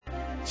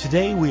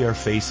Today we are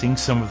facing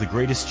some of the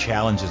greatest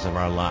challenges of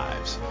our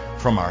lives,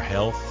 from our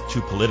health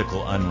to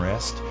political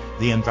unrest,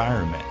 the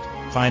environment,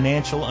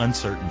 financial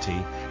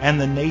uncertainty, and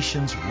the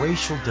nation's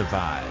racial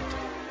divide.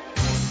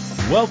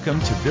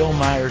 Welcome to Bill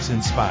Myers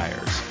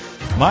Inspires.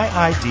 My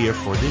idea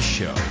for this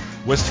show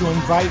was to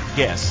invite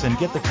guests and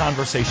get the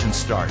conversation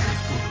started,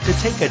 to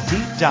take a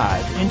deep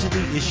dive into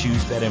the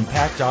issues that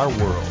impact our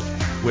world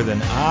with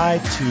an eye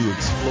to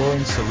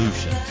exploring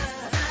solutions.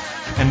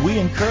 And we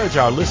encourage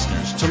our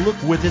listeners to look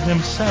within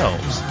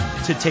themselves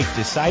to take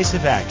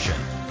decisive action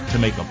to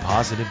make a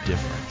positive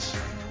difference.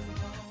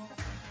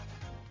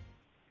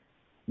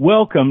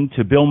 Welcome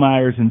to Bill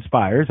Myers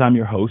Inspires. I'm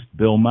your host,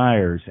 Bill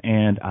Myers,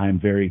 and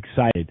I'm very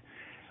excited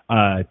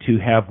to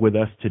have with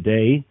us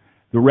today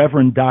the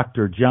Reverend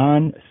Dr.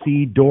 John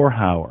C.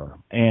 Dorhauer.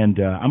 And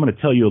I'm going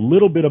to tell you a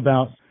little bit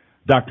about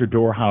Dr.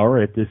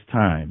 Dorhauer at this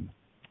time.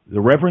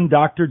 The Reverend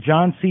Dr.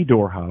 John C.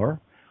 Dorhauer,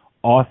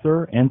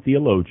 author and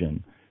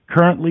theologian,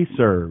 currently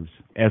serves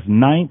as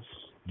 9th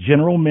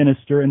General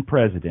Minister and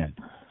President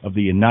of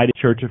the United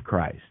Church of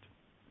Christ.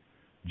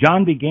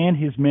 John began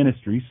his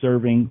ministry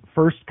serving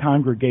First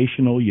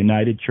Congregational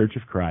United Church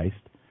of Christ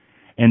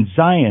and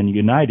Zion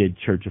United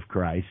Church of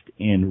Christ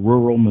in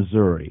rural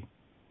Missouri.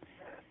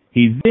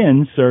 He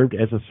then served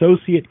as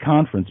Associate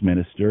Conference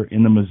Minister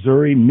in the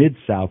Missouri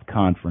Mid-South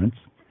Conference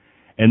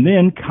and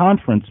then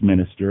Conference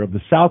Minister of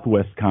the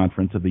Southwest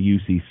Conference of the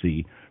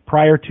UCC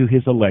prior to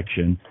his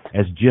election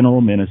as General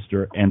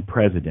Minister and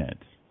President.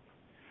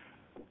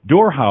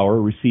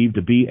 Dorhauer received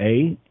a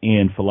B.A.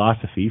 in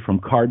philosophy from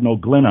Cardinal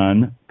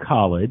Glennon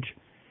College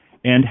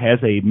and has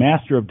a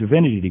Master of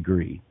Divinity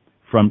degree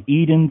from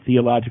Eden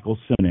Theological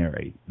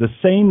Seminary. The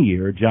same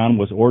year, John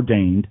was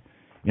ordained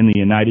in the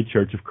United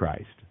Church of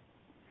Christ.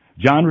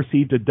 John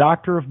received a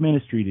Doctor of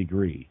Ministry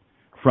degree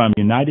from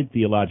United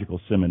Theological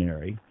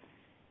Seminary.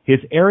 His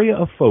area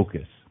of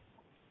focus,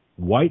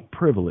 white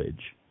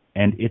privilege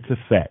and its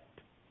effect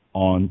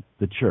on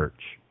the church.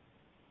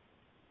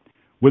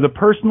 With a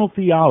personal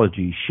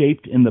theology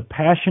shaped in the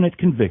passionate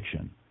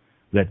conviction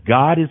that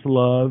God is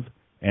love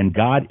and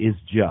God is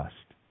just,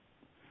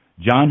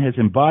 John has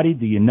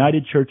embodied the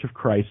United Church of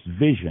Christ's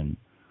vision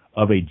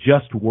of a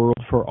just world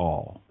for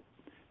all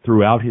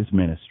throughout his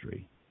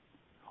ministry.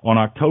 On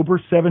October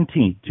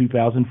 17,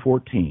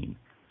 2014,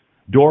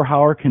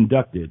 Dorhauer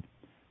conducted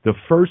the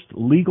first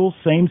legal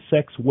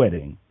same-sex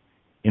wedding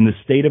in the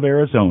state of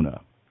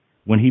Arizona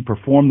when he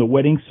performed the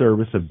wedding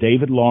service of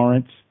David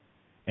Lawrence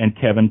and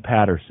Kevin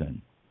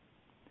Patterson.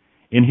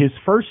 In his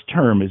first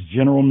term as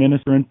General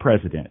Minister and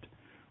President,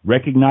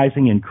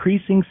 recognizing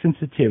increasing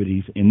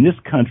sensitivities in this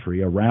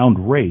country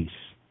around race,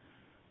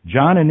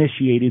 John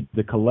initiated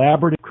the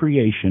collaborative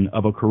creation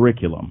of a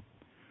curriculum,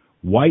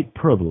 White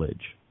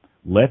Privilege,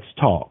 Let's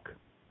Talk,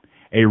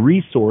 a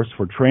resource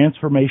for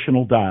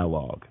transformational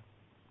dialogue.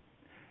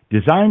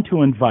 Designed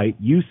to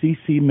invite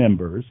UCC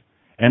members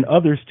and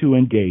others to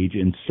engage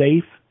in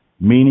safe,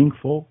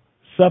 meaningful,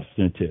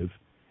 substantive,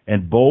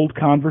 and bold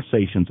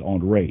conversations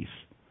on race,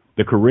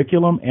 the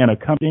curriculum and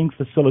accompanying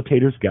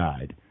facilitator's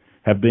guide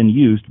have been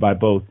used by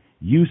both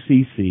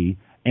UCC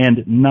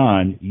and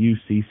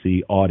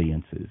non-UCC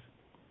audiences.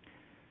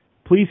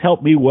 Please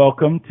help me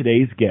welcome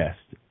today's guest,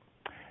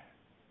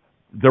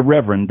 the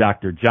Reverend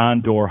Dr.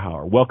 John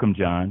Dorhauer. Welcome,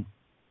 John.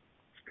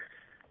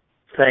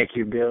 Thank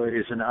you, Bill. It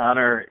is an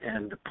honor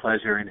and a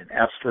pleasure and an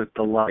absolute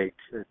delight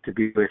to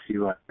be with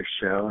you on the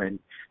show and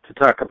to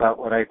talk about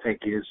what I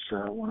think is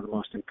one of the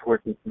most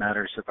important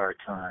matters of our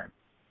time.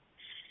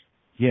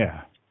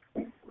 Yeah,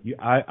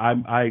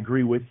 I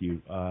agree with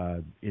you.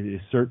 It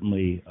has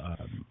certainly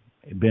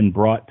been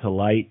brought to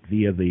light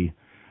via the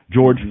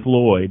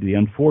the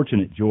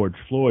unfortunate George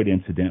Floyd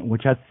incident,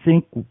 which I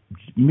think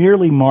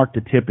merely marked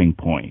a tipping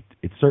point.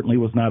 It certainly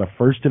was not a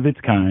first of its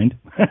kind,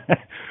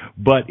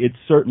 but it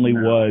certainly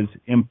was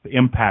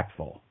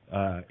impactful,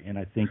 and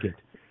I think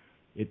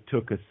it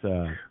took us.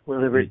 There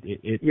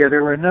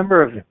were a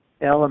number of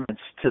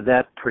elements to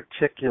that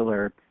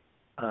particular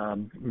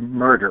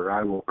murder,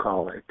 I will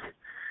call it,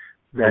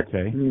 that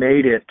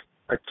made it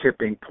a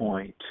tipping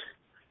point.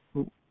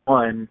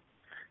 One,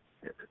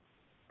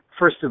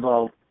 first of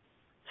all,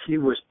 he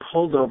was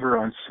pulled over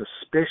on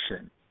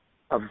suspicion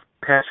of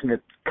passing a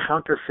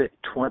counterfeit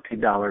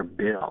 $20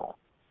 bill.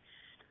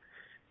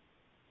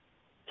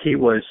 He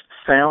was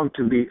found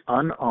to be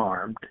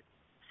unarmed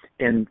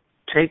and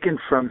taken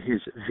from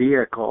his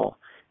vehicle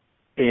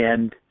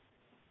and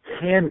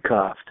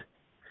handcuffed.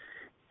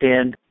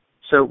 And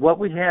so what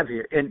we have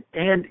here, and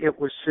it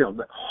was filmed,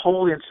 the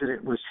whole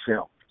incident was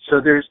filmed.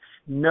 So there's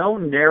no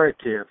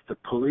narrative the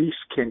police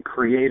can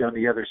create on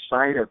the other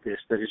side of this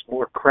that is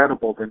more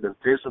credible than the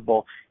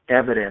visible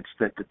evidence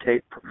that the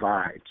tape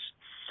provides.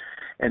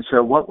 And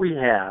so what we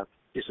have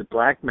is a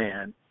black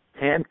man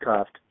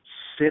handcuffed,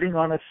 sitting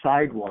on a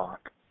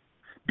sidewalk,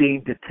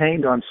 being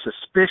detained on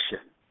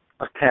suspicion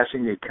of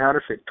passing a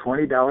counterfeit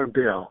 $20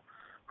 bill,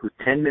 who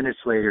 10 minutes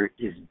later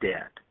is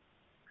dead.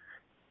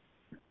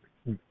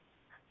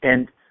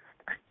 And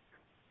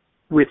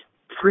with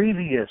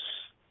previous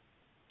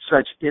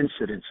such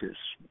incidences,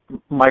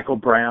 Michael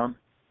Brown,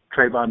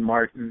 Trayvon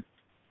Martin,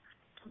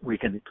 we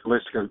can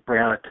list goes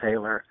Breonna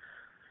Taylor.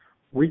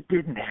 We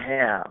didn't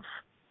have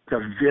the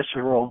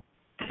visceral,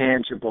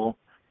 tangible,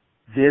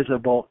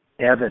 visible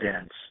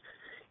evidence.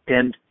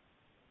 And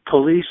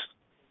police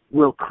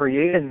will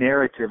create a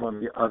narrative on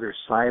the other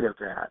side of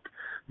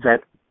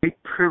that white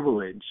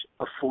privilege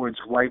affords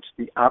whites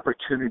the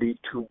opportunity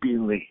to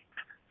believe.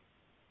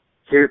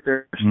 Here,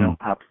 there's no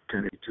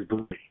opportunity to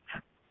believe.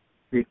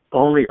 The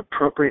only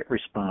appropriate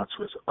response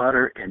was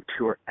utter and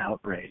pure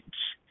outrage.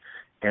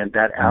 And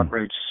that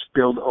outrage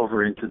spilled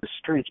over into the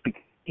streets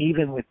because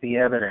even with the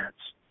evidence,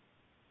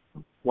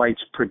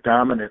 whites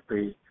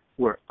predominantly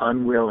were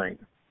unwilling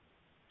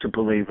to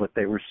believe what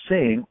they were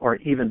seeing or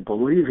even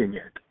believing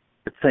it,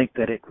 to think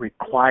that it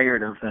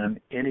required of them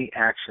any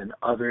action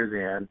other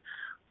than,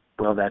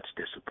 well, that's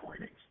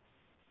disappointing.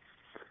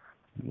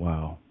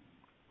 Wow.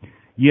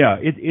 Yeah,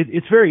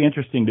 it's very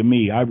interesting to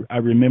me. I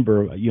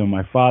remember,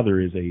 my father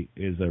is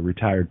a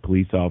retired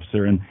police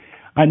officer, and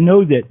I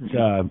know that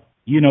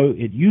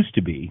it used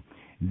to be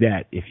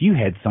that if you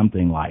had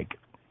something like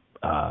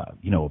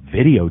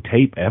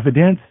videotape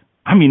evidence,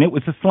 I mean, it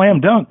was a slam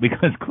dunk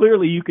because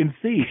clearly you can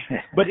see.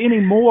 But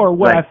anymore,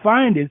 what I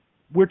find is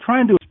we're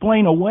trying to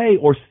explain away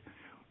or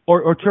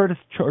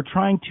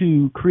trying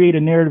to create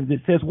a narrative that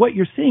says what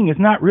you're seeing is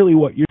not really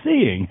what you're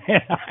seeing.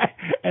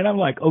 And I'm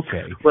like,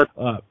 okay.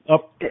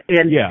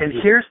 And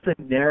here's the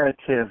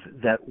narrative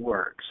that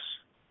works.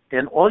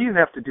 And all you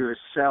have to do is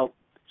sell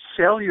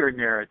your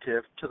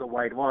narrative to the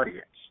white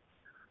audience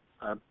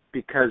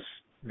because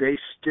they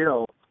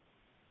still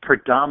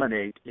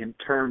predominate in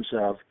terms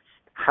of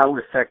how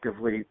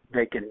effectively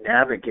they can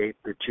navigate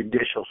the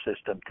judicial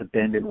system to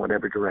bend in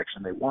whatever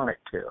direction they want it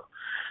to.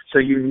 So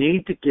you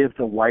need to give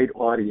the white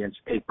audience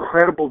a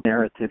credible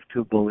narrative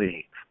to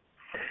believe.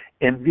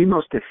 And the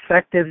most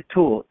effective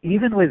tool,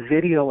 even with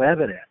video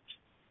evidence,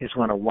 is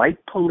when a white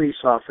police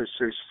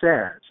officer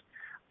says,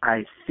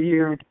 I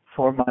feared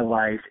for my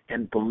life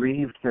and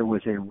believed there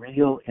was a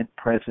real and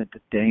present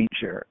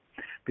danger.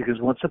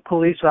 Because once a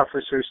police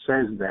officer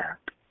says that,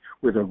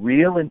 with a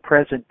real and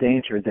present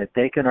danger that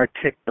they can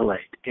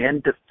articulate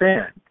and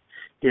defend,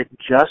 it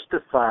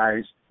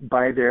justifies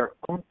by their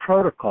own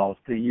protocols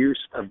the use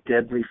of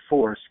deadly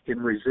force in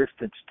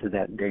resistance to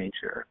that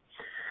danger.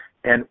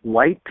 And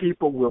white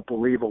people will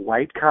believe a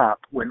white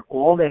cop when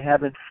all they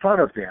have in front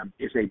of them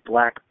is a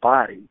black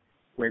body,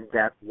 when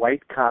that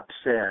white cop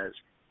says,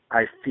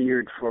 I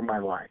feared for my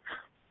life.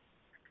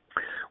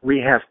 We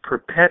have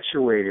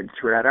perpetuated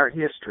throughout our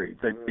history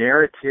the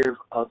narrative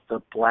of the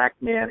black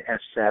man as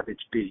savage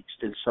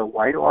beast. And so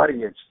white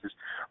audiences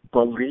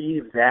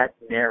believe that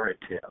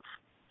narrative.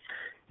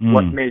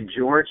 What made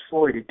George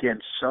Floyd, again,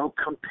 so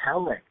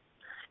compelling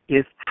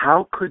is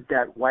how could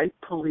that white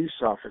police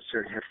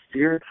officer have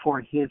feared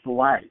for his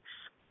life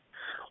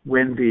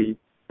when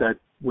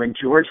when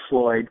George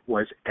Floyd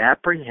was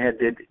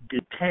apprehended,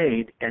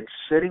 detained, and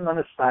sitting on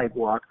a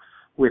sidewalk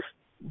with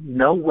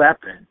no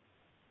weapon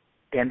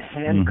and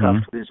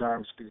handcuffed with his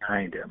arms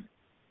behind him.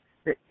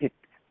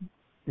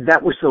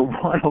 That was the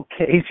one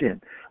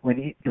occasion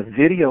when the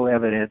video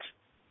evidence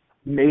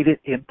made it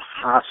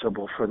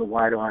impossible for the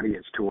white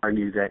audience to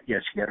argue that,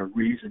 yes, he had a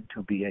reason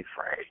to be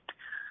afraid.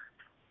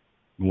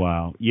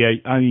 Wow. Yeah,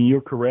 I mean,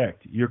 you're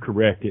correct. You're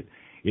correct.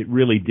 It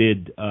really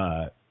did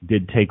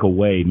take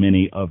away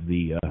many of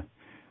the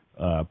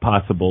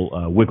possible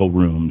wiggle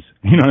rooms.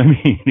 You know what I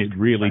mean? It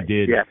really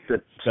did. Yeah,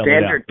 the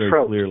standard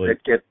tropes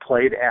that get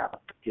played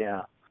out.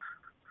 Yeah.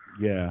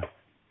 Yeah.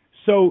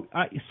 So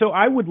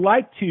I would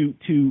like to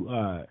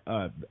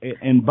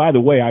and by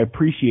the way, I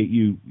appreciate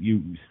you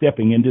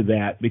stepping into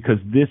that because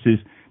this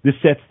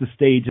sets the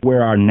stage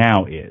where our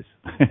now is,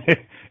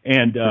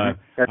 and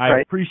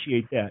I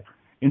appreciate that.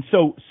 And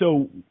so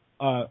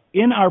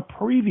in our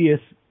previous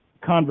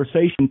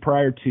conversation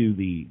prior to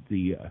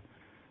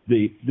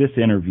this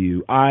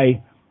interview,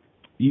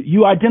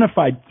 you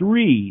identified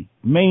three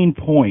main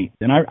points,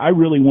 and I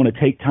really want to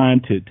take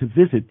time to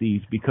visit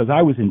these because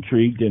I was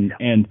intrigued and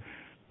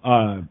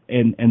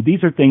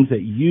these are things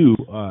that you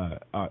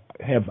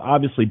have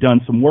obviously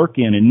done some work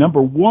in. And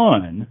number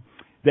one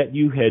that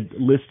you had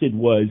listed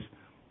was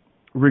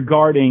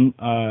regarding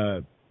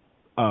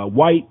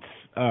whites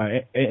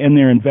and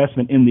their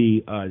investment in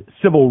the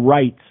civil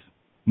rights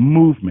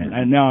movement.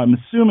 And now I'm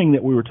assuming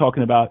that we were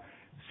talking about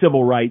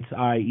civil rights,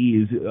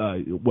 i.e.,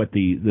 what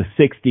the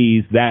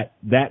 60s,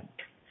 that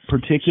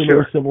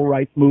particular civil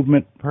rights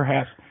movement,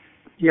 perhaps.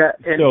 Yeah,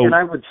 and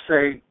I would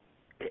say,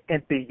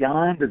 and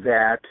beyond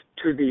that,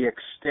 to the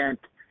extent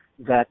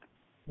that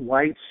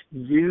whites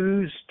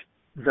used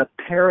the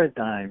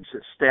paradigms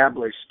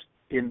established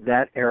in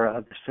that era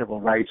of the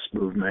civil rights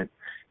movement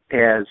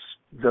as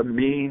the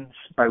means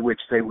by which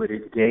they would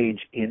engage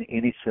in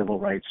any civil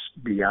rights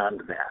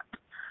beyond that.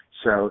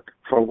 So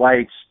for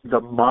whites,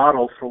 the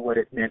model for what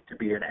it meant to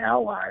be an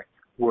ally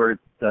were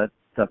the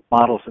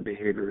models of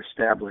behavior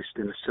established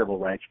in the civil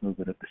rights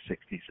movement of the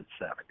 60s and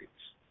 70s.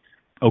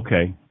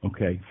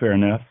 Okay, fair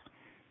enough.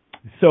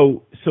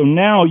 So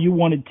now you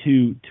wanted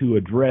to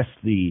address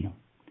the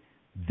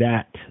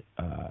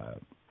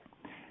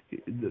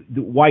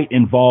the white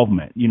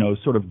involvement,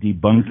 sort of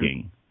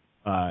debunking.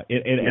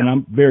 And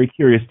I'm very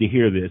curious to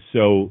hear this.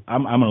 So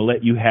I'm going to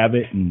let you have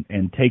it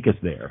and take us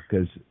there.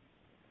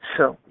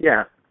 So,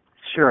 yeah,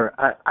 sure.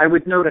 I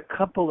would note a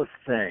couple of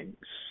things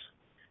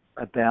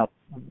about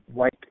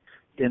white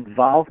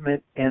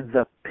involvement and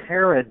the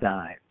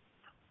paradigm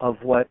of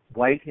what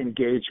white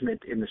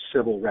engagement in the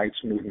civil rights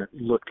movement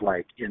looked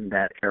like in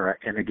that era,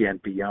 and again,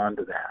 beyond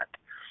that.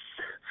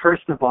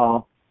 First of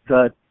all,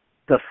 the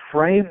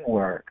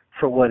framework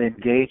for what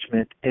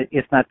engagement,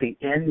 if not the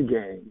end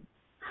game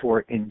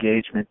for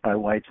engagement by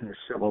whites in the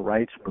civil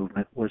rights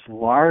movement, was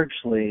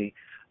largely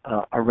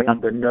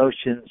around the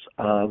notions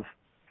of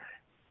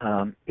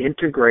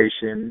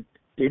integration,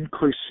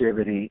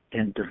 inclusivity,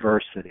 and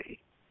diversity.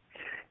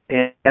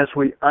 And as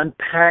we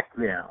unpack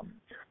them,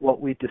 what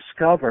we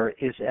discover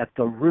is at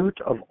the root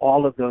of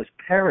all of those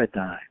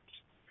paradigms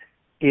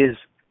is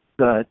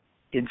the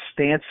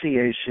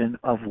instantiation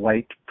of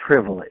white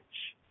privilege.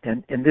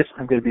 And this,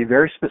 I'm going to be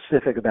very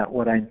specific about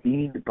what I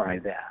mean by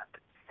that.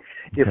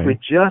 Okay. If we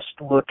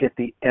just look at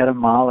the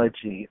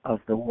etymology of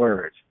the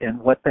words and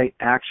what they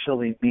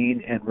actually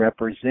mean and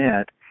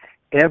represent,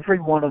 every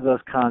one of those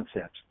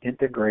concepts,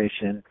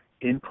 integration,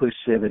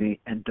 inclusivity,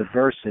 and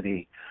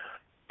diversity,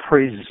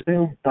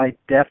 presume by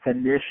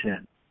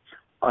definition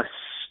a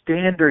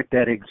standard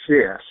that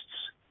exists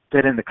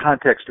that in the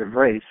context of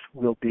race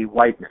will be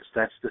whiteness.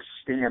 That's the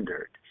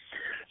standard.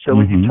 So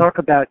when you talk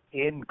about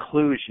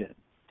inclusion,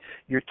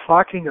 you're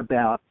talking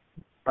about,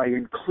 by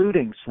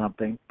including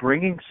something,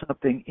 bringing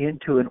something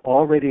into an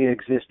already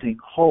existing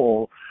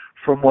whole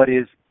from what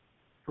is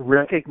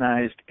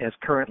recognized as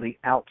currently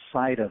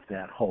outside of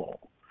that whole.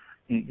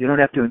 You don't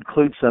have to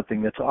include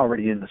something that's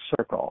already in the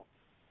circle.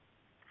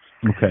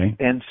 Okay.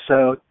 And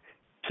so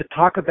to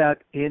talk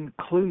about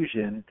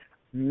inclusion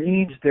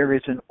means there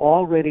is an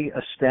already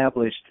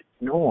established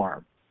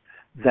norm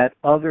that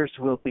others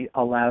will be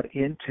allowed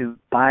into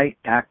by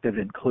active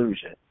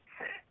inclusion.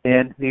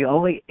 And the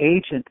only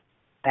agent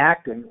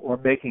acting or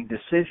making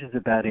decisions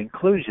about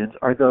inclusions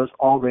are those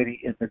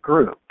already in the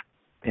group.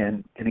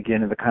 And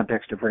again, in the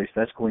context of race,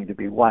 that's going to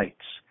be whites.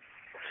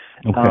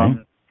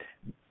 Okay.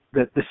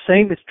 The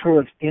same is true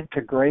of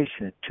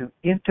integration. To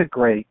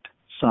integrate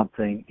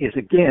something is,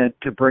 again,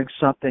 to bring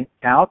something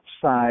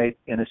outside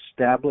an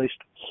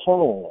established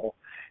whole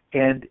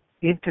and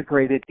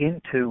integrate it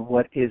into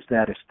what is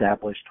that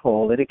established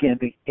whole. And again,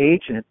 the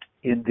agent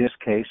in this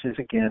case is,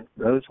 again,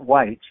 those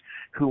whites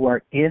who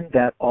are in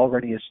that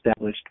already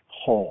established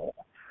whole.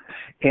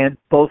 And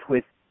both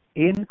with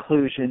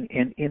inclusion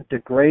and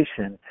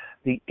integration,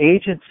 the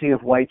agency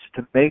of whites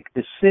to make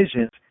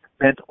decisions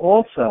meant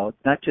also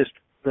not just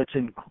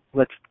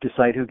let's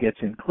decide who gets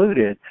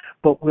included,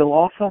 but we'll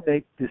also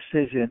make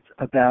decisions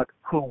about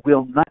who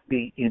will not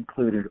be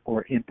included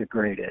or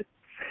integrated.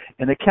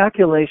 And the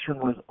calculation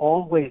was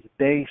always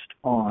based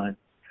on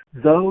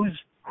those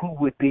who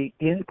would be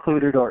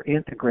included or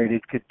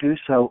integrated could do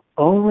so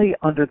only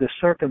under the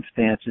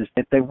circumstances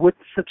that they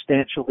wouldn't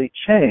substantially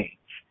change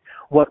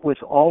what was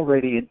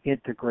already an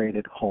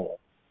integrated whole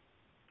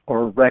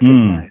or a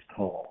recognized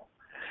whole.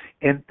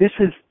 And this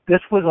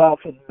was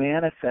often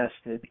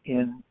manifested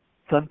in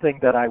something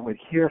that I would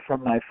hear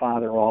from my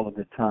father all of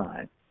the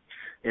time.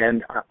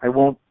 And I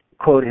won't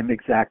quote him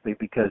exactly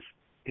because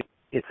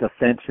it's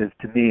offensive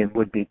to me and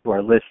would be to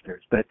our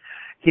listeners. But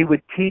he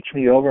would teach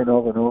me over and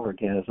over and over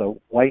again as a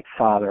white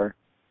father,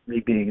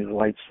 me being his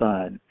white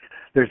son,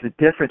 there's a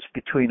difference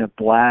between a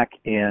black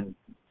and,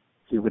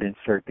 he would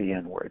insert the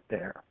N-word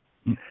there.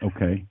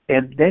 Okay.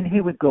 And then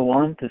he would go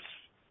on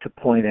to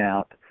point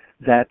out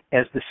that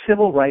as the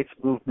civil rights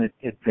movement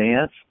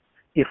advanced,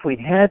 if we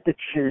had to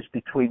choose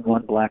between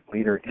one black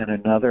leader and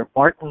another,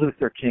 Martin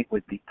Luther King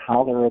would be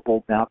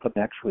tolerable, Malcolm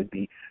X would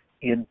be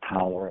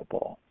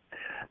intolerable.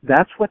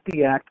 That's what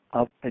the act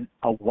of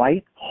a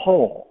white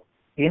whole,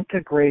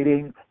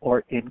 integrating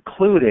or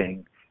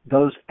including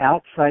those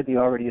outside the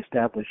already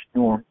established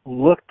norm,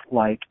 looked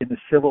like in the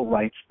civil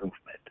rights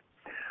movement.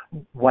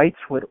 Whites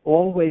would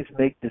always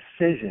make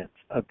decisions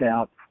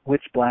about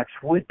which blacks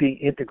would be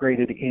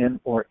integrated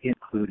in or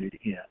included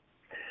in.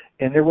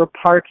 And there were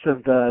parts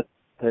of the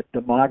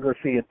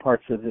demography and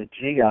parts of the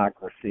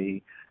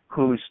geography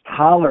whose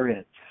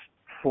tolerance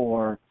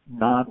for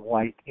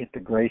non-white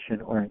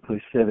integration or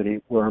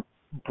inclusivity were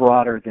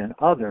broader than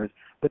others,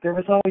 but there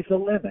was always a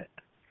limit.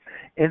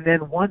 And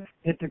then once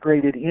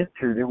integrated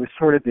into, there was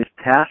sort of this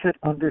tacit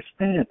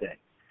understanding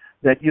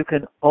that you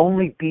can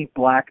only be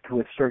black to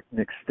a certain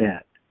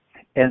extent.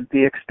 And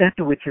the extent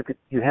to which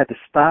you had to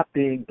stop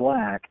being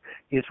black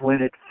is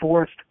when it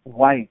forced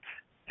whites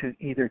to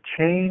either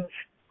change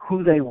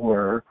who they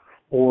were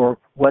or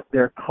what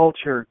their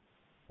culture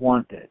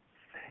wanted.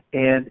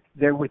 And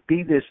there would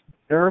be this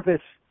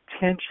nervous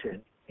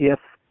tension if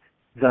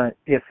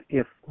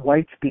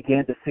whites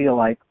began to feel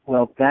like,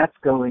 well, that's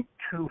going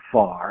too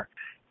far,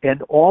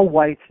 and all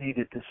whites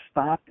needed to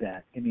stop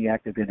that in the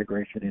act of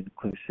integration and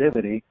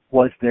inclusivity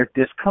was their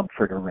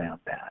discomfort around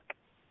that.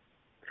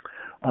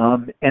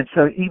 And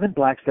so even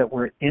blacks that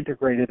were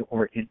integrated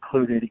or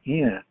included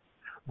in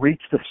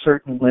reached a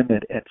certain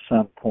limit at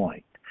some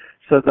point.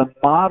 So the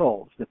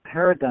models, the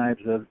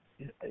paradigms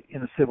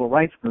in the civil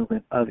rights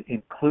movement of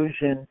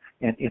inclusion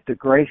and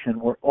integration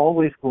were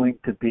always going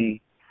to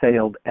be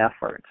failed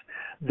efforts.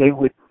 They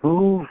would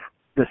move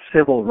the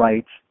civil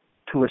rights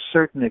to a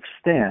certain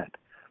extent,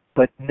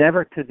 but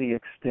never to the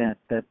extent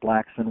that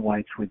blacks and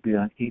whites would be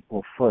on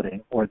equal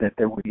footing or that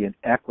there would be an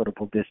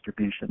equitable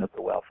distribution of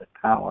the wealth and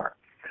power.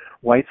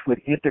 Whites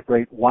would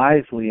integrate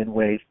wisely in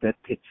ways that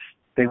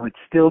they would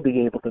still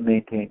be able to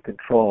maintain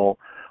control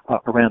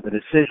around the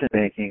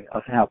decision-making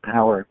of how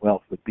power and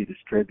wealth would be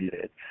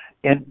distributed.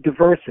 And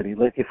diversity,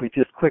 if we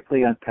just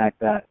quickly unpack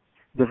that,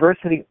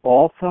 diversity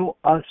also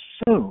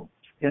assumes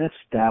an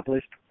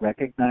established,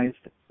 recognized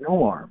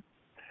norm.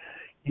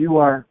 You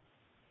are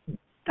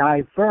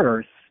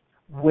diverse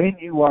when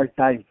you are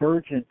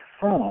divergent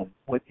from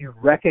what you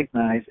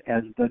recognize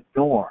as the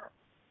norm.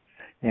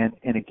 And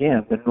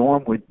again, the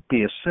norm would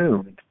be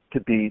assumed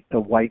to be the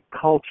white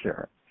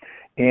culture.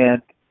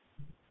 And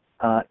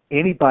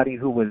anybody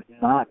who was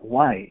not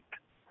white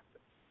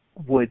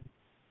would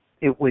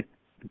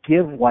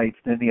give whites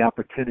then the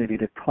opportunity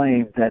to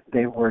claim that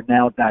they were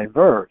now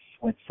diverse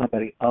when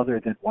somebody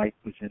other than white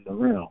was in the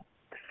room.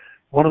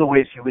 One of the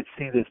ways you would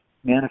see this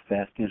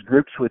manifest is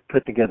groups would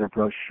put together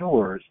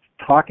brochures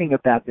talking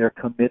about their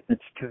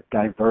commitments to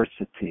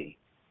diversity.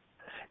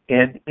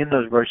 And in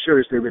those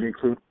brochures, they would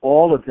include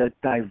all of the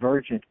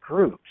divergent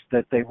groups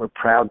that they were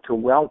proud to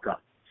welcome.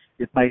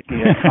 It might be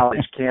a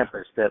college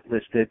campus that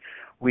listed,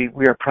 we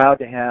are proud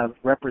to have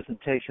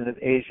representation of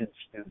Asian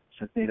students,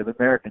 of Native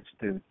American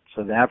students,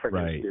 of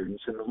African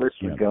students, and the list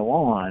would go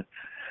on.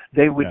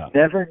 They would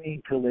never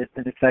need to list,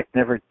 and in fact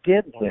never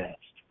did list,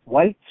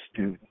 white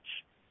students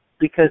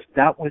because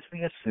that was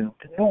the assumed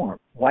norm.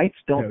 Whites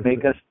don't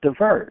make us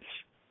diverse.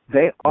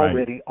 They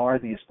already are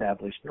the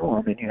established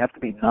norm, and you have to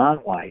be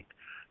non-white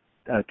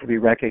to be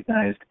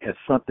recognized as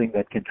something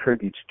that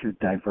contributes to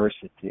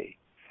diversity.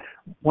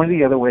 One of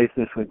the other ways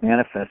this would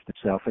manifest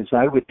itself is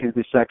I would do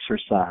this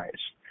exercise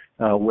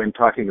when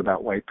talking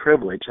about white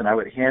privilege, and I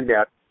would hand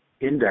out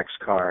index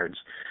cards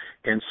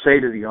and say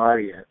to the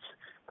audience,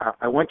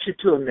 I want you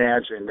to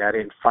imagine that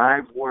in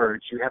 5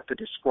 words you have to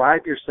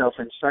describe yourself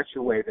in such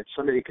a way that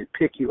somebody could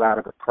pick you out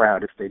of a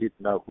crowd if they didn't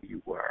know who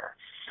you were.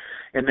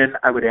 And then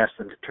I would ask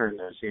them to turn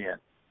those in.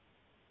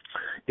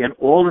 In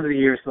all of the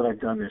years that I've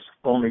done this,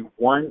 only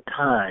one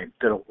time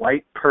did a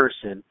white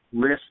person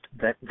list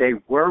that they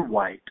were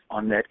white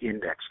on that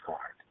index card.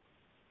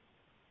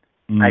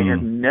 I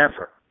have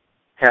never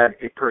had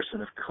a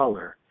person of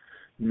color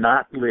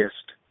not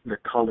list the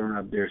color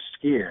of their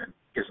skin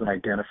as an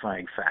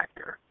identifying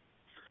factor.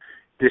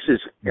 This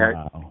is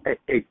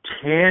a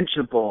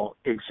tangible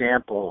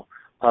example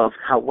of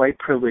how white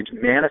privilege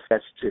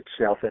manifests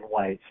itself in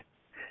whites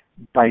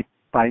by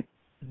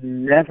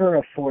never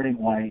affording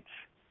whites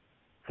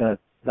the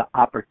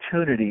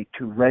opportunity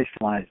to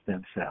racialize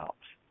themselves.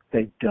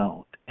 They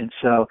don't. And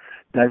so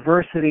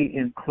diversity,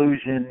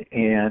 inclusion,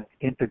 and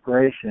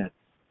integration,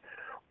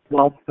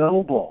 while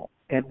noble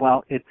and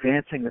while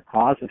advancing the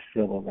cause of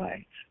civil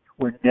rights,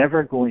 we're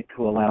never going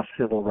to allow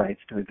civil rights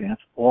to advance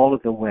all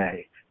of the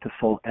way to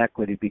full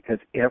equity because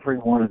every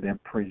one of them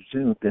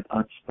presumed an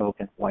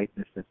unspoken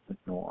whiteness as the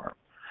norm.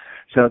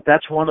 So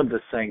that's one of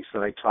the things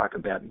that I talk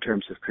about in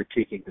terms of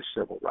critiquing the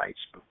civil rights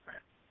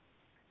movement.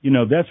 You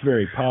know, that's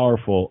very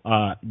powerful.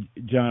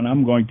 John,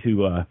 I'm going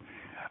to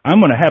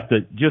have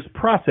to just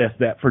process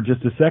that for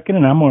just a second,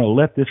 and I'm going to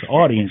let this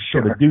audience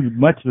sort of do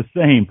much the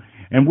same.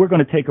 And we're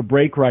going to take a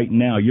break right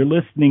now. You're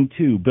listening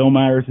to Bill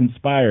Myers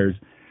Inspires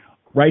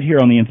right here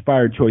on the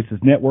Inspired Choices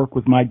Network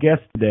with my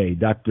guest today,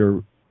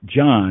 Dr.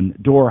 John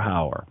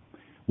Dorhauer.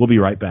 We'll be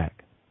right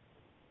back.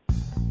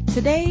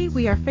 Today,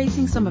 we are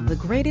facing some of the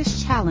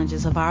greatest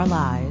challenges of our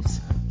lives,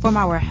 from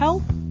our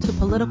health to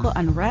political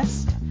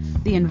unrest,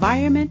 the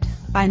environment,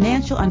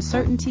 financial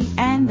uncertainty,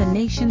 and the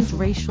nation's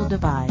racial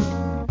divide.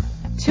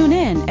 Tune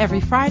in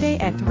every Friday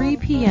at 3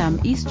 p.m.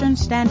 Eastern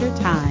Standard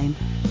Time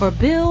for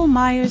Bill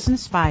Myers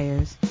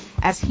Inspires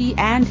as he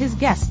and his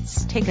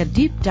guests take a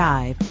deep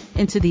dive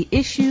into the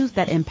issues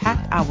that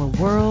impact our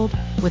world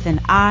with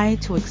an eye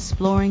to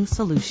exploring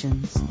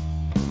solutions.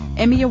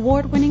 Emmy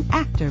Award-winning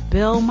actor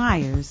Bill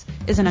Myers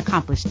is an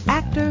accomplished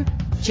actor,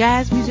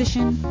 jazz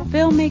musician,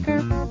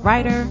 filmmaker,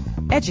 writer,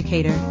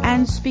 educator,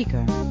 and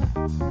speaker.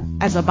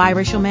 As a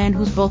biracial man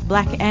who's both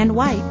black and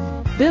white,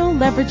 Bill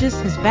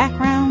leverages his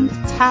background,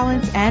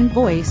 talents, and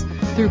voice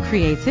through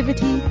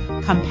creativity,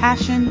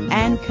 compassion,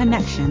 and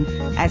connection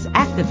as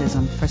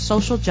activism for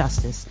social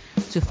justice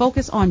to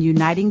focus on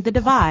uniting the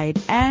divide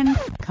and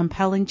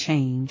compelling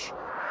change.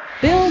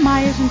 Bill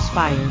Myers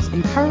Inspires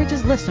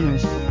encourages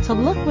listeners to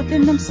look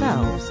within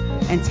themselves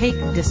and take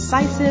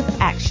decisive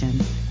action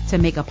to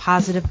make a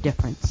positive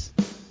difference.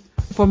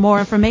 For more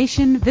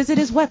information, visit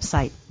his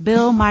website,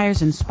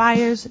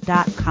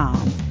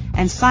 BillMyersInspires.com,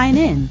 and sign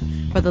in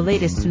for the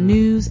latest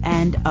news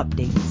and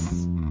updates.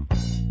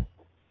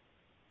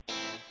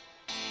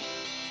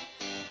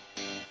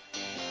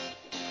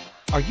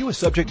 Are you a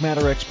subject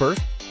matter expert?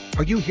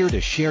 Are you here to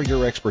share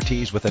your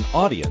expertise with an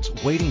audience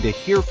waiting to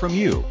hear from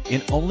you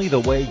in only the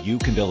way you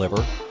can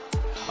deliver?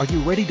 Are you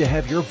ready to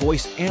have your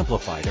voice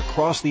amplified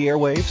across the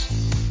airwaves?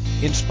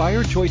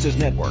 Inspired Choices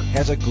Network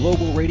has a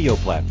global radio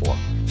platform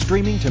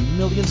streaming to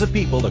millions of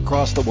people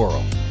across the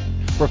world.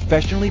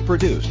 Professionally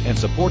produced and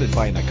supported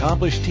by an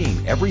accomplished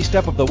team every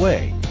step of the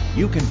way,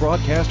 you can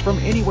broadcast from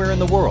anywhere in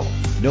the world,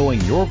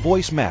 knowing your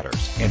voice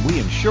matters, and we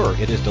ensure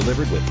it is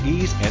delivered with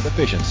ease and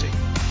efficiency.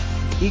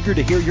 Eager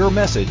to hear your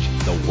message,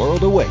 the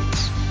world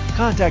awaits.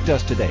 Contact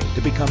us today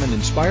to become an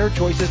Inspired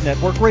Choices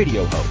Network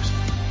radio host.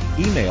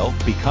 Email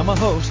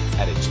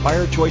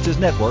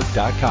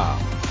becomeahost@inspiredchoicesnetwork.com.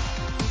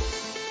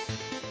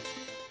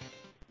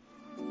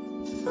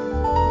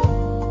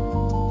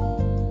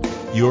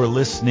 You're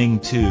listening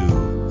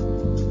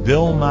to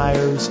Bill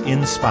Myers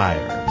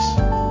Inspires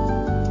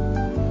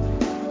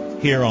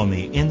here on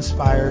the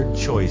Inspired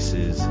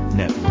Choices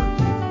Network.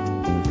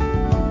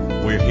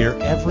 We're here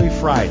every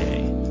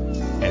Friday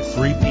at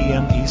 3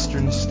 p.m.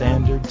 Eastern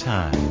Standard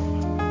Time.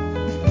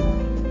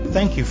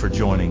 Thank you for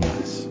joining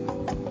us.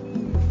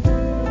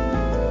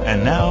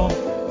 And now,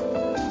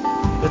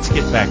 let's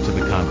get back to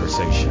the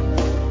conversation.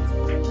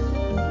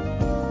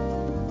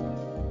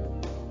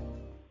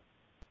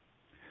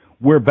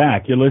 We're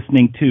back. You're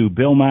listening to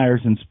Bill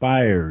Myers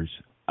Inspires.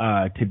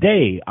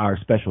 Today, our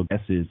special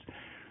guest is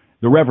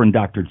the Reverend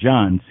Dr.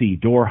 John C.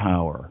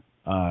 Dorhauer.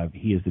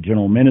 He is the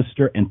General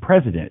Minister and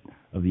President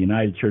of the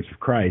United Church of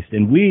Christ.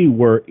 And we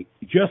were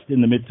just in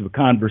the midst of a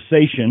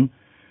conversation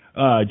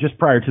just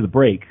prior to the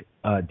break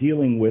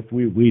dealing with,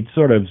 we'd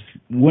sort of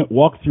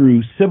walked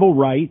through civil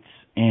rights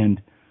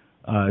and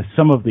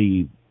some of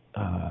the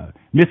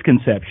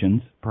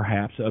misconceptions,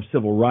 perhaps, of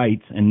civil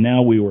rights. And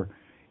now we were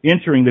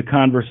entering the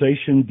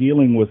conversation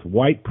dealing with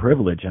white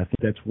privilege. I think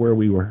that's where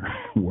we were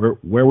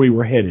where we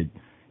were headed.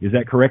 Is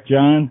that correct,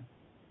 John?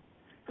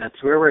 That's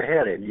where we're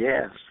headed,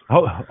 yes.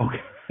 Oh,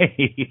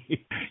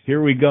 okay.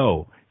 Here we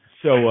go.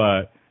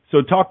 So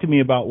talk to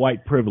me about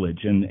white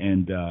privilege,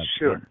 and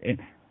sure.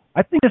 And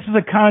I think this is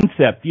a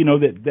concept,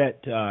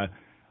 that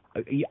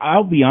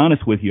I'll be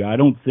honest with you. I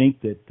don't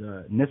think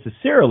that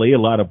necessarily a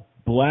lot of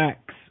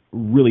blacks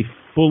really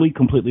fully,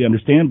 completely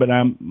understand, but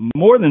I'm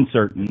more than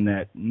certain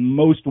that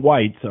most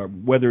whites,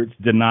 whether it's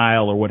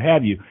denial or what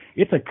have you,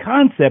 it's a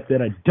concept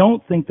that I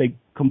don't think they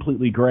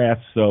completely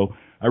grasp. So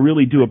I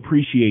really do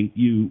appreciate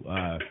you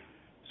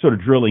sort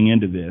of drilling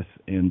into this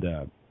and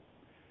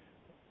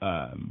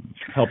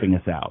helping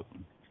us out.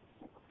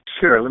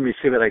 Sure. Let me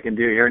see what I can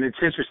do here. And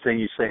it's interesting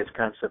you say it's a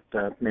concept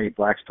many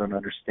blacks don't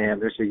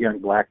understand. There's a young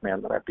black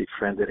man that I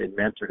befriended and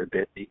mentored a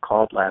bit. He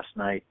called last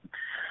night.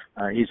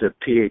 He's a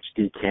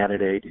PhD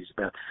candidate. He's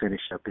about to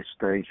finish up his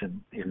studies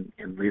in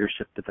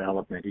leadership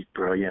development. He's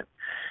brilliant.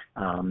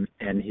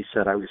 And he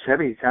said, I was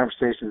having a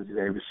conversation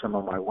today with some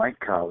of my white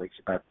colleagues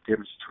about the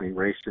difference between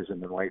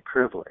racism and white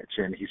privilege.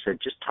 And he said,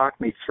 just talk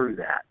me through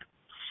that.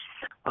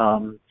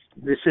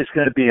 This is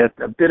going to be a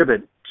bit of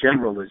a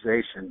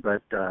generalization,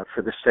 but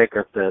for the sake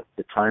of the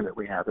time that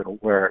we have, it'll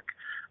work.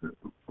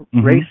 Mm-hmm.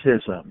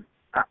 Racism.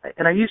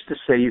 And I used to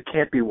say you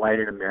can't be white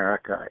in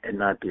America and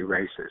not be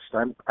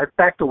racist. I've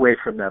backed away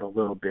from that a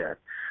little bit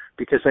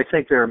because I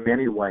think there are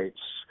many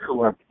whites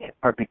who are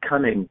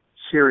becoming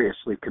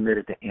seriously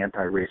committed to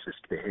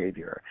anti-racist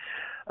behavior.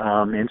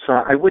 And so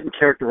I wouldn't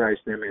characterize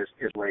them as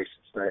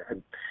racist.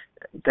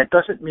 That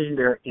doesn't mean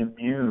they're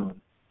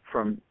immune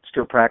from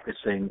still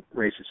practicing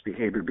racist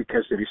behavior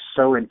because it is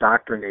so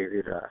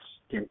indoctrinated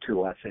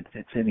into us.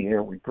 It's in the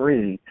air we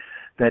breathe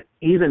that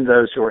even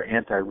those who are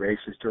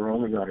anti-racist are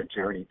only on a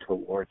journey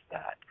towards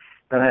that.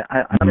 But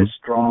I'm as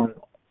strong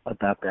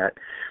about that.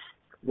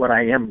 What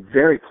I am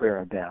very clear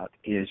about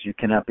is you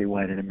cannot be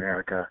white in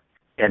America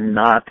and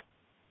not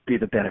be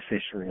the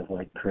beneficiary of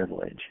white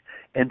privilege.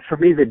 And for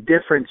me, the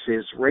difference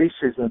is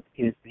racism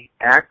is the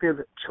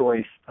active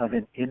choice of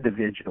an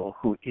individual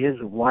who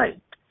is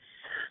white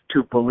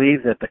to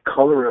believe that the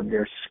color of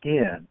their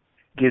skin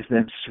gives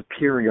them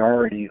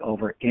superiority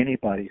over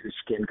anybody whose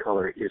skin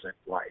color isn't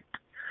white,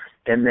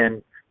 and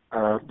then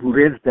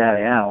live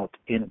that out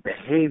in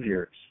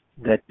behaviors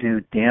that do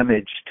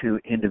damage to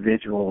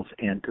individuals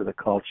and to the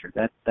culture.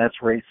 That's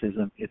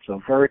racism. It's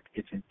overt,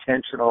 it's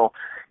intentional,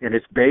 and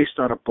it's based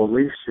on a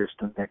belief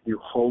system that you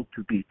hold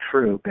to be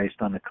true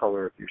based on the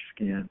color of your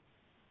skin.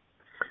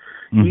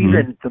 Mm-hmm.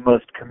 Even the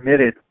most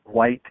committed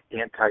white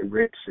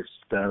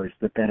anti-racist, though, is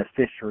the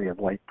beneficiary of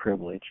white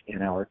privilege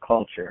in our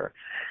culture.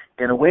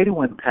 And a way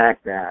to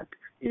unpack that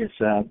is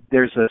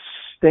there's a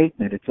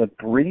statement, it's a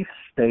brief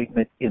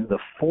statement in the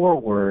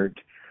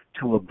foreword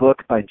to a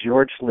book by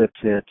George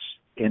Lipsitz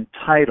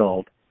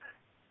entitled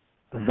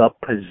The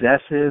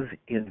Possessive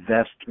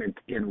Investment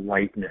in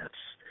Whiteness,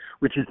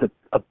 which is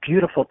a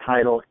beautiful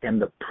title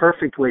and the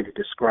perfect way to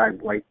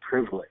describe white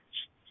privilege.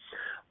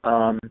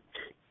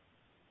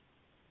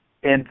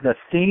 And the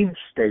theme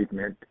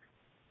statement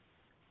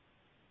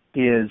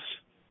is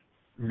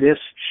this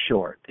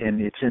short,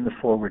 and it's in the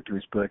foreword to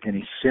his book, and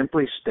he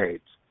simply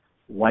states,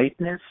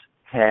 whiteness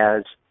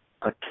has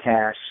a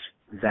cash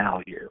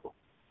value.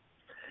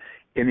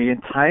 In the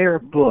entire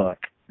book,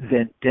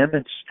 then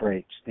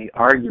demonstrates the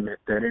argument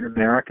that in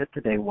America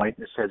today,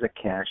 whiteness has a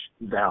cash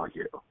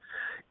value.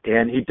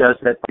 And he does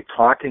that by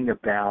talking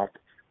about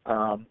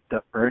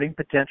the earning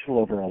potential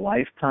over a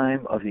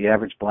lifetime of the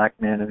average black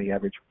man and the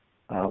average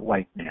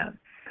white man.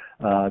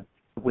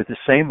 With the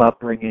same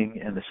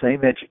upbringing and the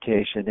same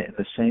education and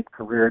the same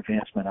career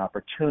advancement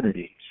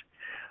opportunities.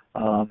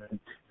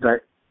 The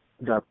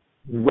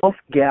wealth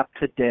gap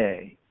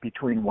today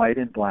between white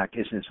and black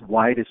is as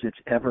wide as it's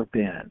ever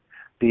been.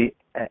 The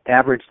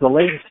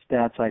latest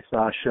stats I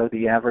saw show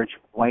the average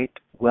white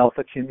wealth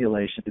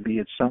accumulation to be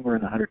at somewhere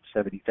in the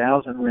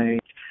 170,000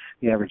 range.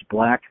 The average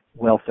black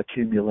wealth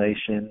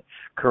accumulation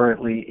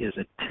currently is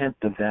a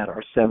tenth of that,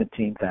 or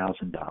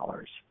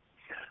 $17,000.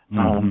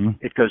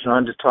 It goes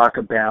on to talk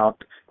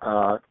about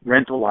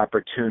rental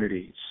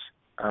opportunities.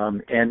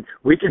 And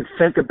we can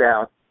think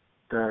about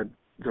the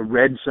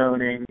red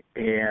zoning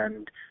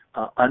and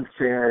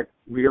unfair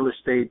real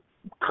estate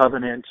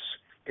covenants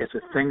as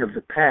a thing of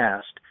the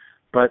past,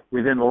 but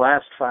within the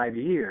last 5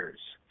 years,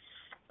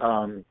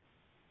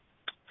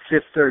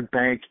 Fifth Third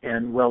Bank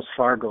and Wells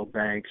Fargo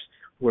banks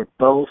were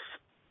both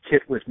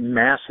hit with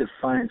massive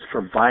fines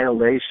for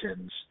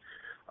violations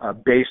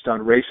based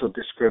on racial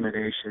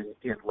discrimination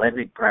in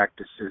lending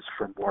practices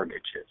for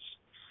mortgages.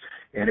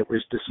 And it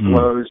was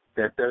disclosed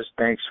that those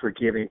banks were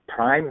giving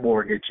prime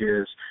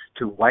mortgages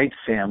to white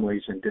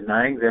families and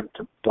denying them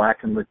to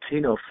black and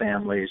Latino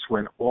families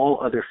when all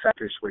other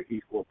factors were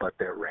equal but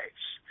their race.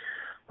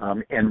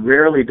 And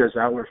rarely does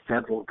our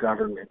federal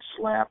government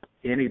slap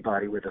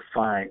anybody with a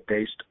fine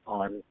based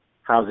on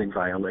housing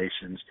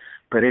violations,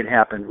 but it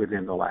happened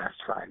within the last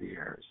 5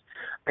 years.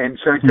 And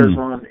so it goes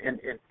on, and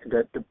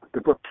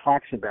the book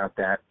talks about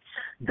that.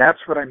 That's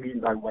what I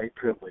mean by white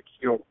privilege.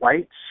 Your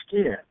white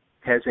skin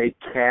has a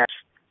cash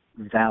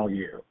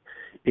value.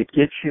 It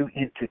gets you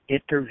into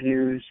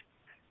interviews.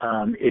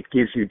 It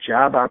gives you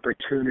job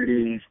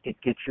opportunities. It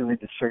gets you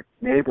into certain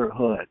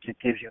neighborhoods. It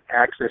gives you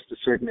access to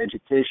certain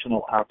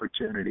educational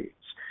opportunities.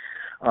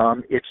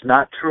 It's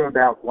not true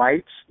about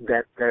whites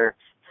that they're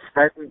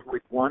threatened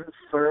with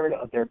 1/3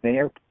 of their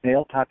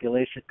male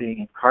population being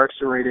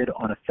incarcerated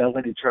on a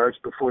felony charge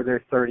before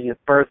their 30th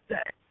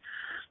birthday.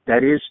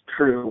 That is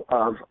true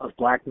of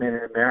black men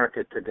in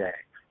America today.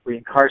 We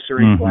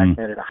incarcerate black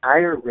men at a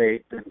higher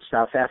rate than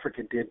South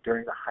Africa did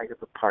during the height of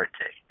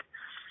apartheid.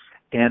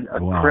 And a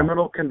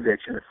criminal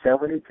conviction, a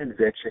felony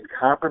conviction,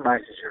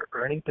 compromises your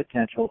earning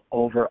potential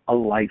over a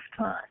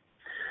lifetime.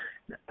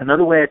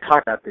 Another way I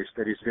talk about this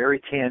that is very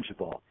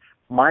tangible,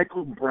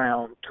 Michael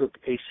Brown took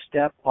a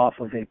step off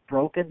of a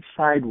broken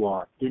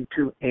sidewalk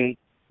into a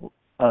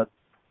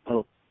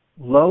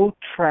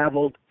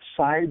low-traveled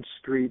side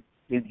street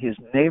in his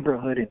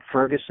neighborhood in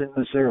Ferguson,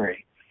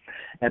 Missouri.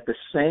 At the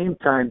same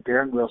time,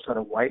 Darren Wilson,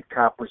 a white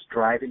cop, was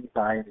driving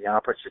by in the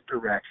opposite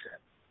direction.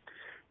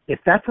 If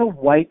that's a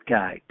white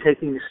guy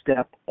taking a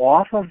step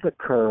off of the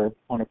curb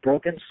on a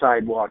broken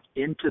sidewalk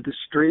into the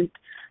street,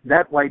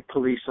 that white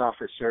police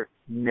officer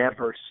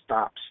never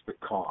stops the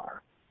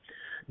car.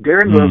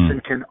 Darren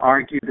Wilson can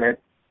argue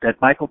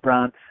that Michael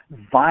Brown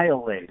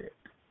violated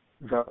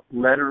the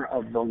letter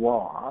of the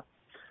law,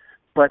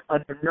 but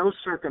under no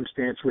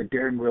circumstance would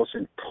Darren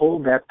Wilson pull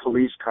that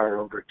police car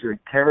over to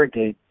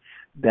interrogate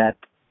that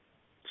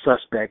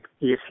suspect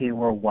if he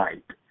were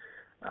white.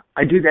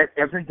 I do that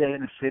every day in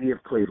the city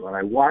of Cleveland.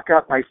 I walk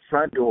out my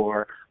front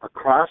door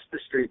across the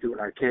street to an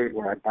arcade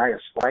where I buy a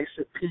slice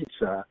of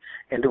pizza,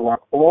 and to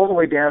walk all the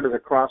way down to the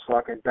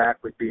crosswalk and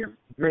back would be a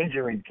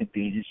major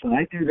inconvenience. And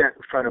I do that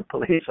in front of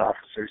police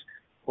officers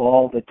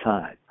all the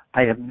time.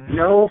 I have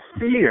no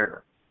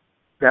fear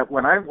that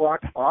when I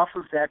walk off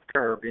of that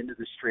curb into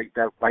the street,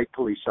 that white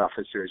police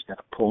officer is going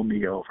to pull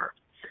me over.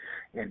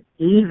 And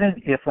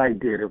even if I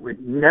did, it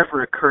would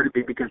never occur to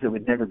me, because it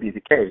would never be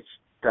the case,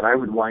 that I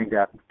would wind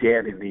up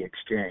dead in the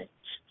exchange.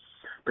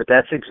 But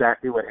that's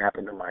exactly what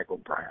happened to Michael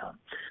Brown.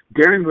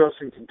 Darren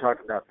Wilson can talk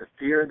about the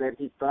fear that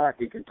he thought.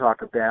 He can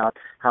talk about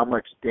how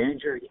much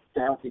danger he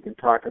felt. He can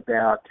talk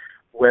about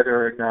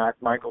whether or not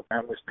Michael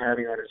Brown was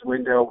pounding on his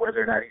window,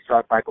 whether or not he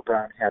thought Michael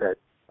Brown had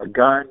a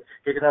gun.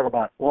 He can talk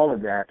about all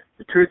of that.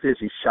 The truth is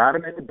he shot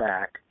him in the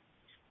back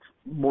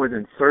more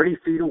than 30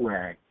 feet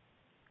away.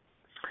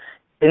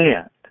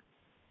 And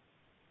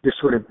this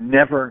would have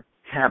never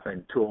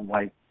happened to a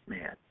white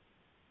man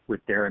with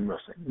Darren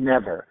Wilson.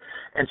 Never.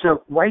 And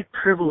so white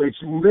privilege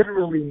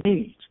literally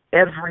means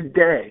every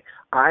day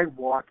I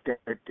walk down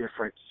a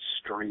different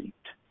street.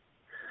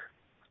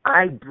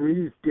 I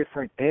breathe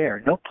different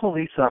air. No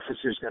police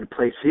officer is going to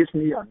place his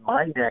knee on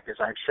my neck as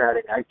I'm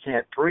shouting, "I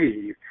can't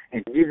breathe,"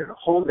 and even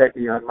hold that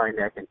knee on my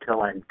neck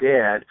until I'm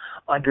dead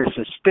under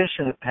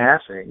suspicion of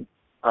passing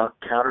a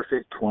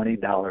counterfeit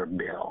 $20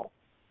 bill.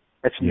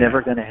 That's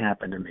never going to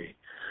happen to me.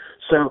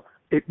 So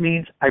it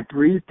means I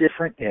breathe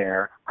different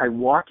air. I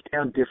walk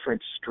down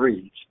different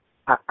streets.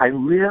 I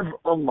live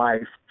a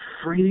life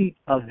free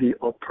of the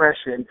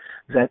oppression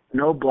that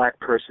no black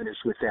person is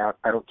without.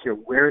 I don't care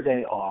where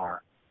they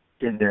are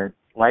in their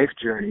life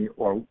journey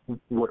or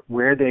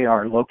where they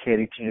are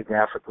located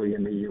geographically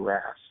in the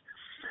U.S.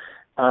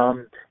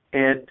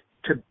 And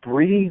to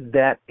breathe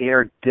that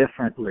air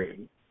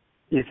differently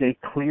is a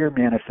clear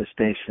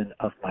manifestation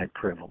of my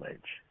privilege.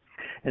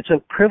 And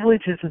so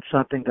privilege isn't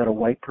something that a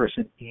white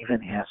person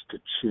even has to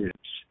choose.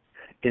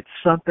 It's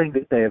something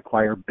that they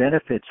acquire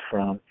benefits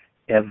from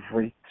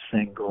every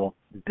single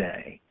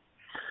day.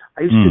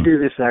 I used to do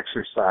this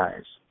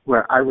exercise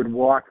where I would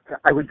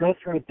go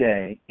through a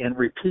day and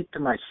repeat to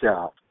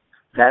myself,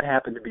 that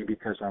happened to be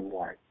because I'm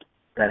white.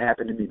 That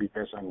happened to me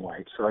because I'm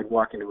white. So I'd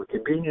walk into a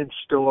convenience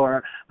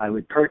store, I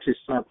would purchase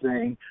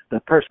something, the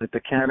person at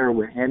the counter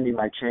would hand me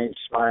my change,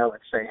 smile,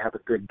 and say, have a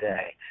good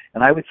day.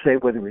 And I would say,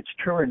 whether it's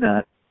true or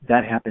not,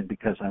 that happened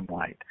because I'm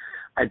white.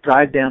 I'd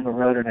drive down the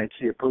road and I'd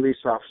see a police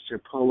officer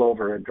pull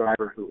over a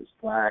driver who was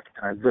black,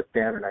 and I'd look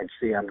down and I'd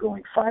see I'm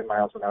going 5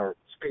 miles an hour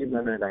speed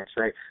limit, and I'd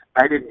say,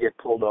 I didn't get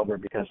pulled over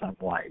because I'm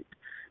white.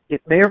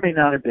 It may or may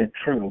not have been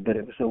true, but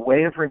it was a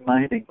way of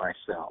reminding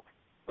myself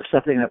of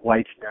something that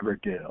whites never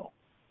do.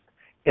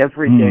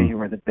 Every day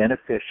you are the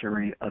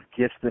beneficiary of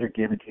gifts that are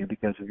given to you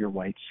because of your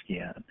white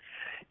skin.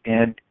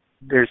 And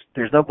there's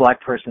no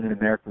black person in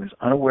America who's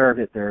unaware of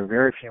it. There are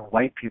very few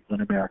white people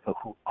in America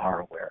who are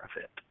aware of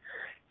it.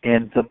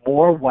 And the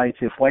more whites,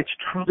 if whites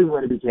truly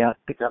want to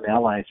become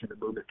allies in the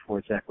movement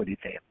towards equity,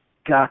 they have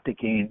got to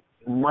gain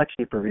much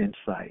deeper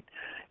insight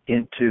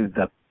into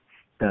the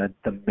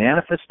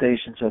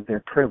manifestations of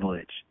their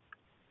privilege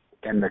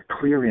and the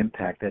clear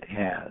impact it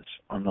has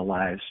on the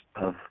lives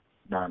of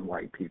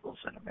non-white peoples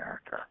in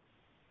America.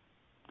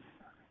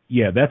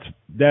 Yeah,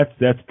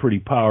 that's pretty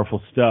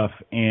powerful stuff,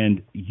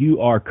 and you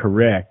are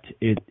correct.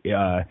 It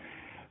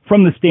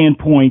from the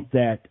standpoint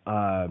that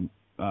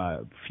a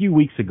few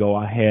weeks ago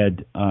I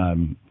had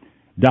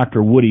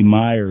Dr. Woody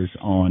Myers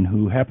on,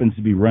 who happens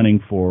to be running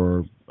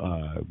for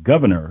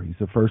governor. He's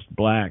the first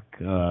black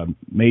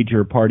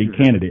major party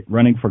candidate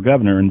running for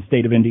governor in the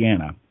state of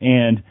Indiana,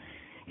 and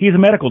he's a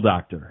medical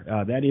doctor.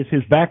 That is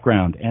his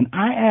background, and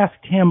I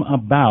asked him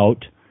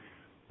about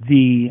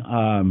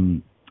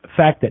the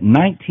fact that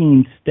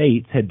 19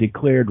 states had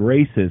declared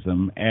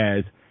racism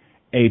as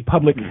a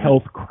public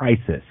health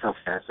crisis.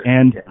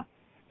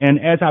 And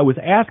as I was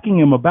asking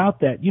him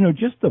about that,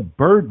 just the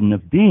burden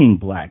of being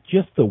black,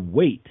 just the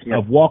weight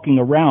of walking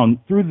around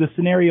through the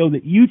scenario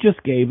that you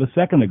just gave a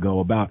second ago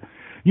about,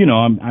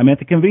 I'm at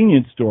the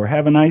convenience store,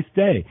 have a nice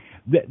day.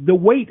 The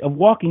weight of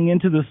walking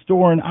into the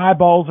store and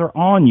eyeballs are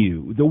on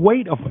you. The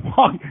weight of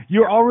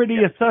you're already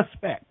a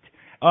suspect.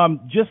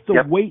 Just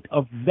the weight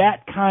of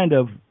that kind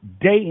of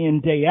day in,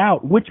 day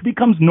out, which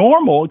becomes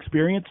normal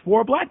experience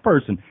for a black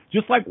person.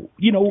 Just like,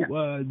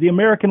 the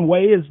American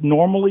way is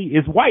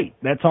white.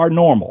 That's our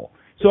normal.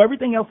 So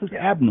everything else is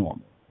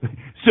abnormal.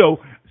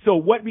 So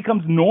what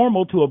becomes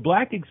normal to a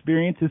black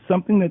experience is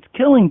something that's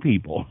killing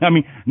people. I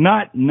mean,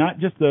 not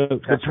just the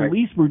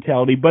police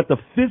brutality, but the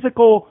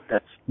physical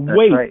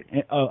weight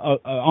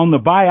on the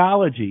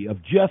biology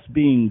of just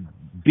being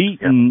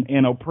beaten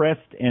and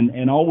oppressed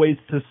and always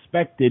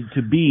suspected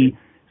to be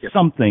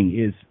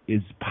something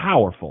is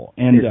powerful.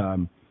 And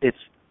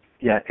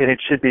and it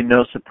should be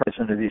no surprise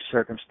under these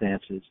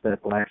circumstances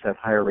that blacks have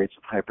higher rates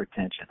of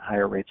hypertension,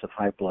 higher rates of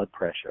high blood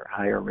pressure,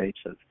 higher rates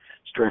of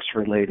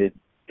stress-related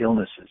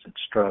illnesses and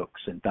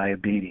strokes and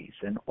diabetes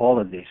and all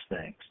of these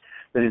things.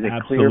 That is a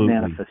clear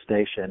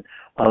manifestation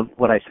of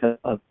what I said,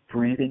 of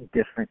breathing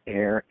different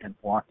air and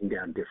walking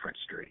down different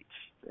streets.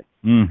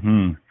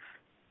 Mm-hmm.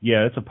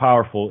 Yeah, that's a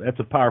powerful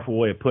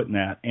way of putting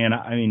that. And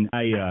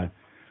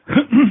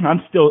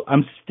I'm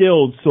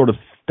still sort of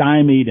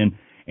stymied and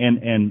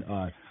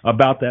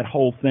about that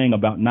whole thing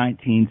about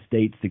 19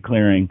 states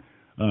declaring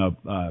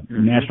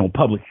national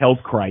public health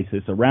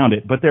crisis around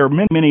it. But there are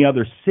many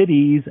other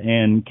cities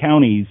and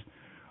counties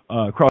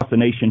across the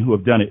nation who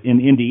have done it. In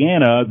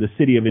Indiana, the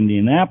city of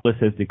Indianapolis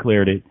has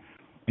declared it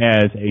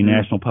as a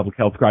national public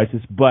health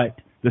crisis,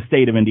 but the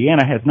state of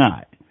Indiana has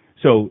not.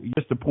 So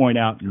just to point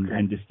out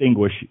and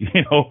distinguish,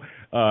 who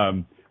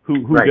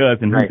does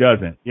and who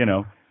doesn't,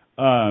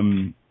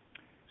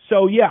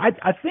 So yeah,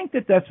 I think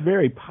that's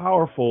very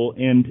powerful.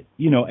 And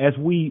as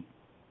we,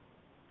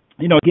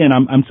 again,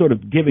 I'm sort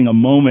of giving a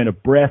moment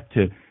of breath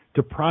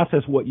to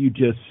process what you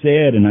just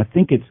said, and I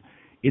think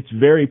it's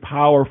very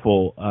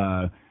powerful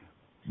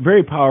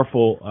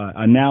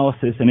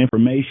analysis and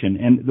information.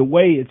 And the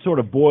way it sort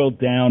of boiled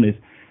down is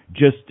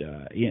just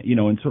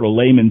in sort of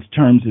layman's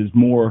terms is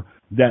more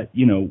that,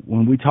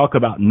 when we talk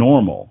about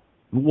normal,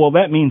 well,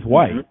 that means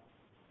white.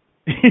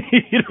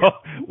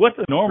 What's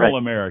a normal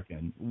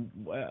American?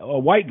 A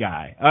white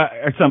guy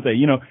or something,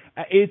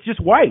 it's just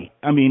white.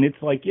 I mean, it's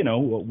like,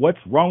 what's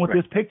wrong with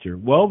this picture?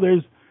 Well,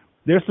 there's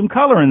some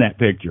color in that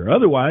picture.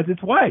 Otherwise,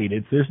 it's white.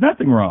 There's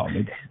nothing wrong.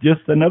 It's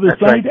just another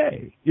sunny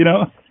day,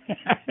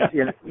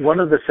 One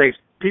of the things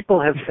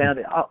people have found,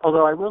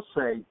 although I will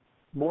say,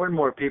 more and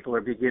more people are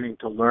beginning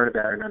to learn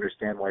about and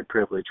understand white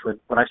privilege. When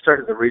I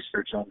started the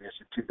research on this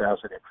in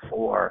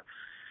 2004,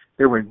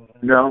 there were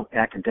no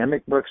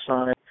academic books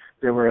on it.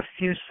 There were a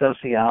few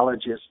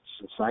sociologists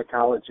and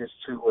psychologists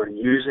who were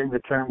using the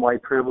term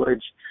white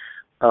privilege,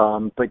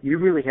 but you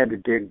really had to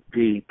dig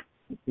deep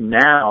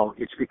now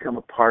it's become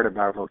a part of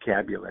our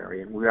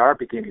vocabulary, and we are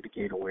beginning to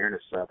gain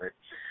awareness of it.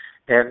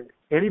 And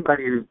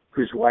anybody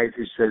who's white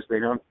who says they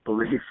don't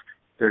believe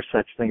there's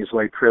such thing as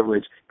white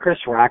privilege, Chris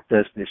Rock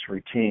does this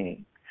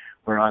routine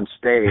where on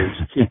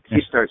stage he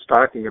starts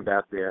talking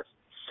about this,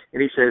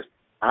 and he says,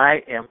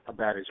 I am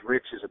about as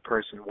rich as a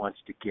person wants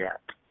to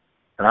get.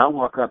 And I'll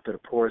walk up to the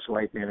poorest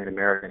white man in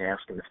America and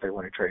ask them if they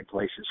want to trade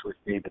places with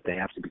me, but they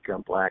have to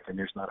become black, and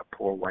there's not a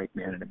poor white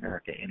man in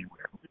America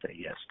anywhere who would say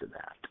yes to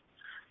that.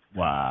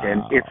 Wow.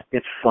 And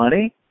it's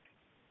funny,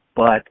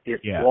 but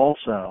it's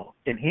also,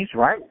 and he's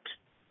right,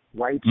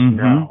 whites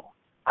know.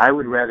 I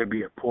would rather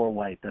be a poor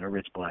white than a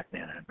rich black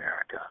man in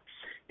America.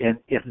 And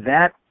if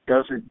that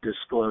doesn't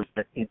disclose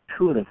that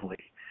intuitively,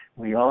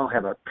 we all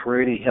have a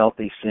pretty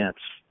healthy sense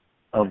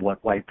of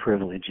what white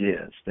privilege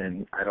is,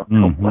 then I don't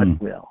know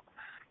what will.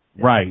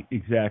 Yeah. Right,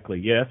 exactly.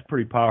 Yeah, that's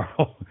pretty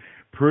powerful.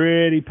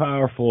 Pretty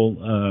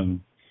powerful,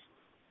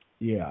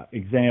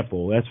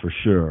 example, that's for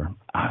sure.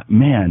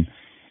 Man,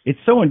 it's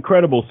so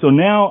incredible. So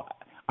now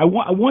I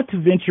want to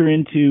venture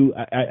into,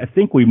 I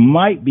think we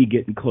might be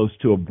getting close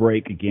to a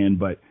break again,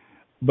 but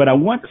I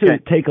want to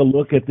take a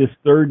look at this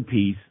third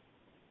piece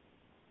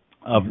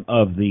of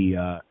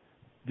the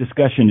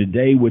discussion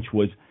today, which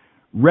was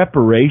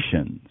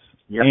reparations.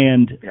 Yep.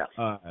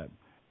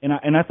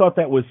 And I thought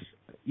that was,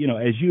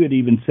 as you had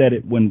even said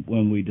it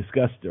when we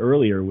discussed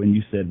earlier, when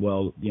you said,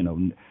 well,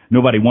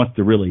 nobody wants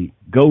to really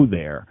go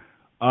there.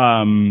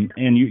 And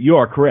you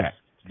are correct.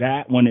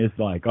 That one is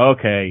like,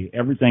 okay,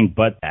 everything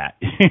but that.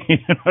 You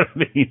know what I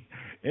mean?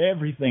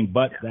 Everything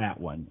but that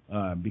one,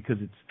 because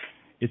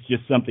it's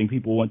just something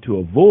people want to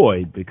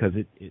avoid because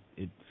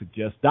it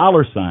suggests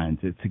dollar signs.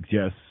 It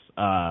suggests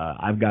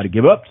I've got to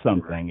give up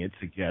something. It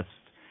suggests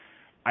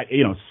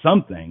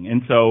something.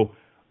 And so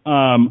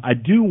I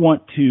do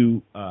want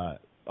to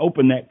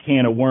open that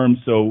can of worms.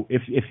 So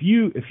if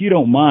you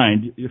don't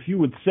mind, if you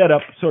would set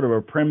up sort of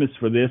a premise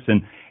for this,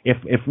 and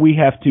if we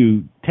have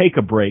to take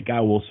a break,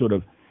 I will sort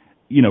of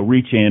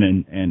reach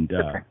in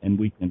and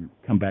we can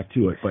come back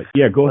to it. But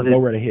go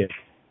right ahead.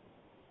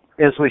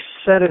 As we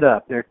set it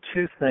up, there are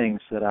two things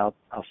that I'll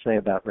say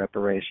about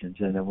reparations,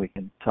 and then we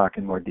can talk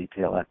in more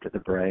detail after the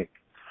break.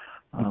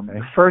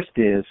 The first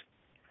is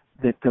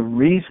that the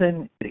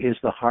reason it is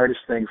the hardest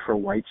thing for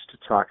whites to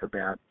talk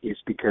about is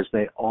because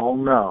they all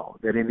know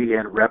that in the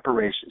end,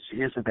 reparations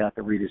is about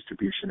the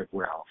redistribution of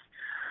wealth.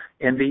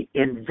 And the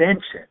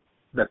invention,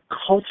 the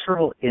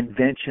cultural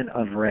invention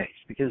of race,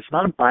 because it's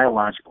not a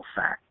biological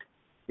fact.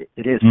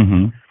 It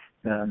isn't.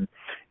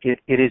 It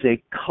is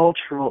a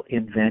cultural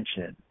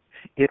invention.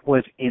 It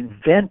was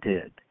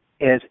invented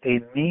as a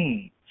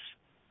means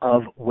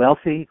of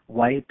wealthy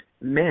white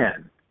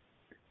men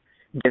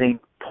getting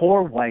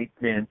poor white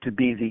men to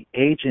be the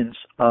agents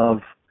of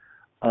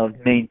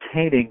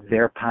maintaining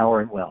their power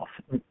and wealth.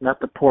 Not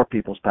the poor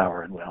people's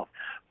power and wealth,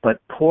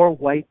 but poor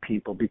white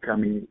people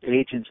becoming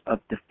agents of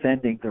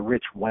defending the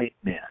rich white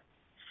men.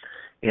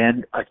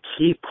 And a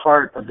key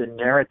part of the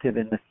narrative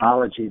and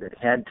mythology that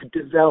had to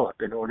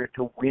develop in order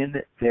to win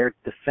their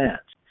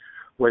defense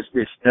was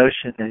this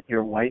notion that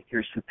you're white,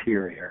 you're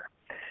superior.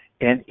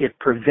 And it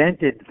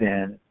prevented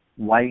then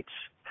whites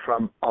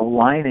from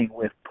aligning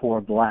with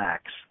poor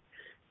blacks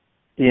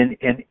in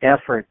an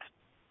effort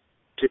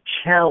to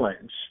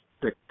challenge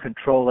the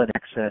control and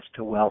access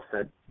to wealth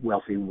that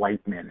wealthy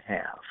white men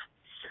have.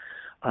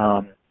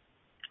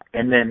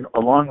 And then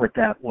along with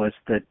that was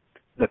the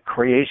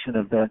creation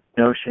of the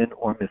notion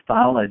or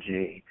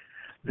mythology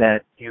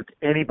that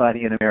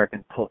anybody in America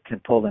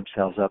can pull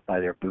themselves up by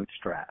their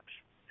bootstraps.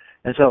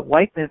 And so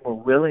white men were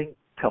willing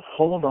to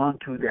hold on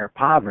to their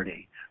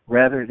poverty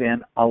rather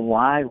than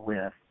ally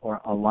with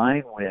or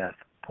align with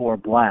poor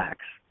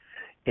blacks.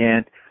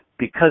 And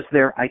because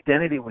their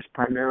identity was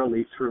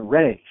primarily through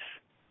race,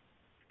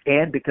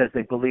 and because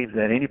they believed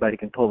that anybody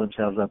can pull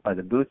themselves up by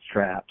the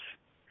bootstraps,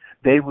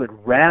 they would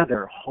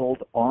rather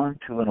hold on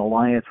to an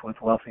alliance with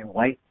wealthy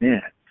white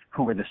men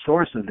who were the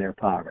source of their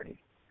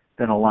poverty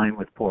than align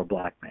with poor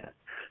black men.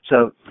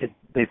 So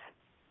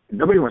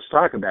nobody wants to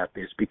talk about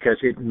this because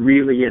it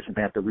really is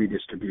about the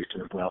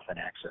redistribution of wealth and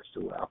access to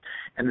wealth.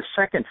 And the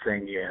second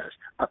thing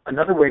is,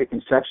 another way to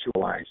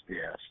conceptualize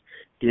this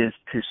is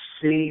to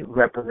see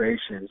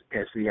reparations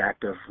as the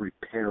act of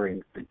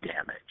repairing the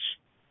damage.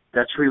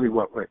 That's really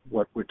what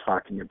we're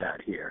talking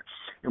about here.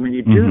 And when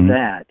you do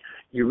that,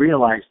 you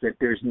realize that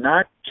there's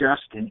not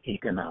just an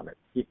economic.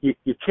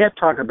 You can't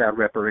talk about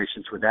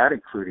reparations without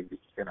including the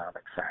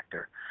economic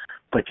factor.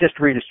 But just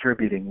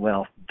redistributing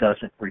wealth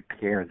doesn't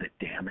repair the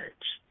damage.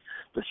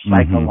 The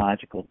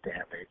psychological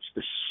damage,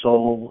 the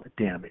soul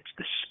damage,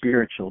 the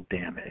spiritual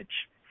damage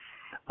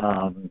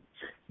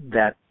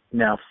that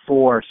now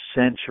 4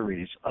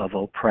 centuries of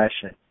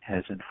oppression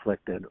has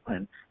inflicted.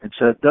 And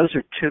so those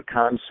are two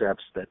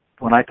concepts that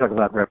when I talk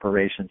about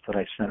reparations that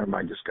I center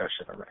my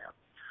discussion around.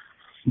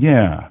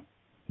 Yeah.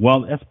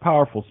 Well, that's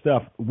powerful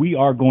stuff. We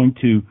are going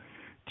to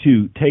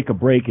take a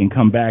break and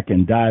come back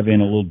and dive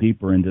in a little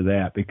deeper into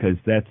that because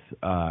that's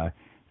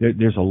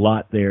there's a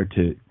lot there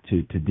to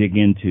dig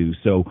into.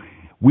 So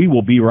We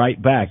will be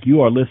right back.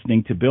 You are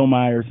listening to Bill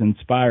Myers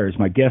Inspires.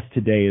 My guest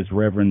today is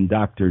Reverend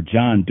Dr.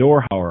 John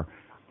Dorhauer,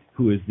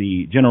 who is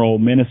the General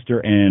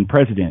Minister and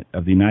President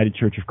of the United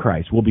Church of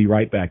Christ. We'll be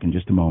right back in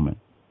just a moment.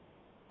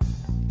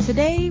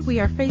 Today, we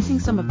are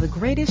facing some of the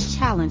greatest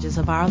challenges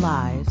of our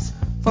lives,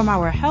 from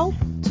our health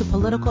to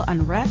political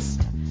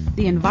unrest,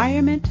 the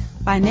environment,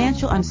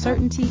 financial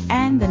uncertainty,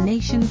 and the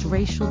nation's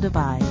racial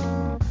divide.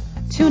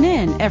 Tune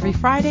in every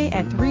Friday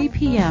at 3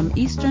 p.m.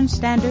 Eastern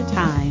Standard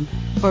Time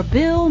for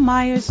Bill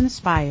Myers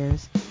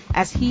Inspires,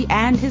 as he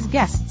and his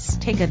guests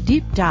take a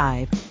deep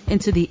dive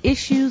into the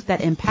issues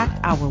that impact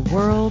our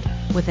world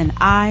with an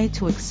eye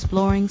to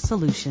exploring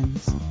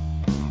solutions.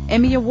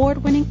 Emmy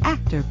Award-winning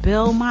actor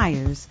Bill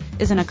Myers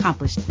is an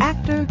accomplished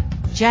actor,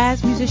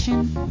 jazz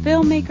musician,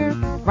 filmmaker,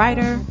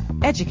 writer,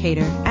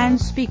 educator, and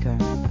speaker.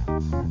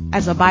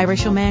 As a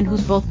biracial man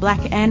who's both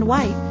black and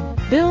white,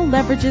 Bill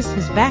leverages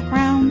his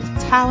background,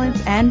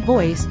 talent, and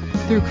voice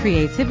through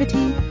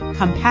creativity,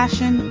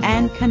 compassion,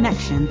 and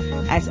connection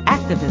as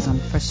activism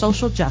for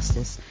social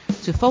justice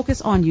to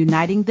focus on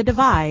uniting the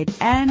divide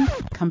and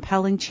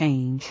compelling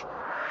change.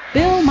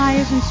 Bill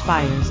Myers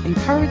Inspires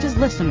encourages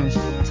listeners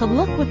to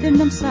look within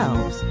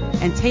themselves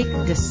and take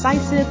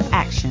decisive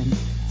action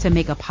to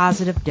make a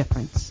positive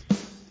difference.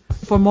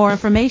 For more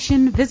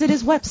information, visit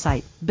his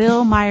website,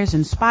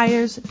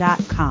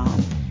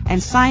 BillMyersInspires.com,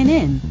 and sign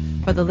in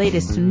for the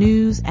latest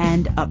news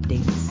and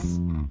updates.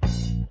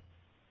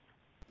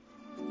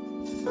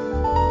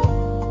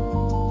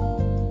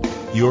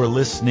 You're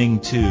listening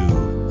to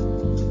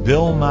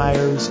Bill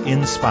Myers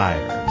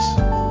Inspires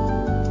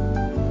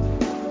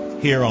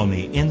here on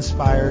the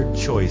Inspired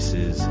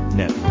Choices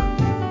Network.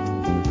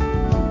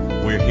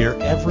 We're here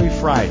every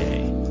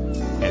Friday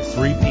at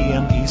 3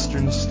 p.m.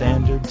 Eastern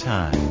Standard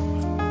Time.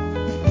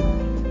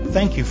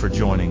 Thank you for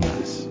joining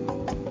us.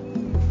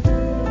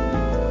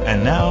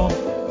 And now,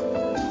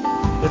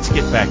 let's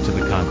get back to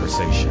the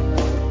conversation.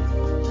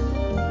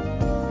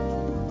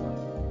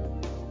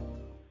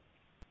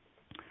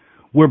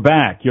 We're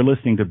back. You're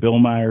listening to Bill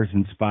Myers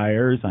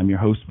Inspires. I'm your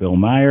host, Bill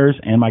Myers,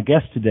 and my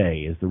guest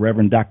today is the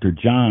Reverend Dr.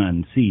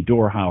 John C.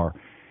 Dorhauer,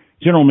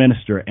 General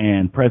Minister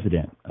and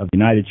President of the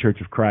United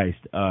Church of Christ.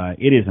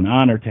 It is an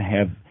honor to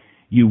have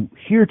you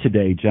here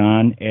today,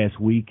 John, as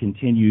we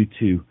continue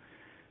to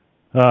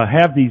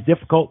have this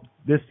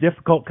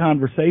difficult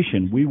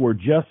conversation. We were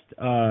just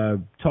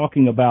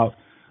talking about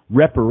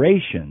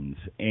reparations,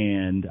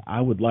 and I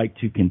would like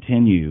to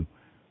continue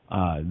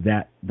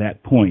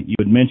that point. You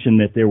had mentioned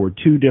that there were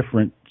two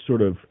different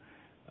sort of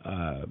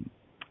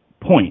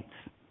points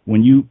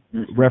when you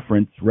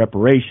reference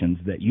reparations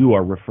that you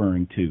are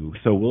referring to.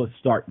 So let's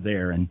start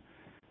there and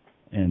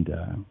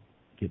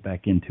get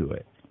back into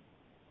it.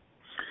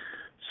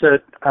 So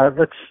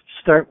let's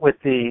start with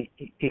the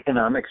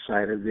economic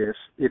side of this.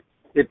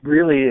 It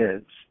really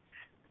is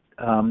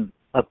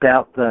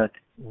about the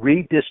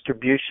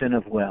redistribution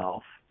of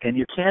wealth. And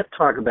you can't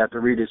talk about the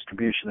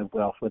redistribution of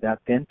wealth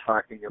without then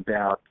talking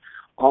about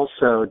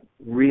also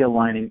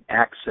realigning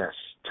access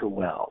to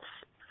wealth.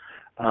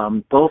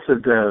 Both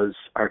of those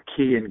are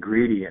key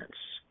ingredients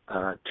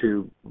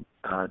to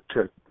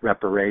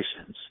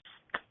reparations.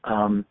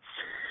 And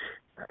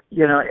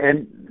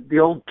the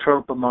old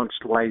trope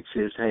amongst whites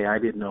is, hey, I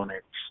didn't own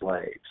any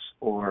slaves,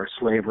 or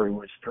slavery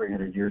was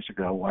 300 years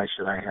ago. Why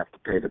should I have to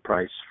pay the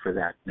price for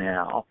that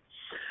now?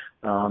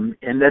 And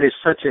that is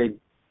such a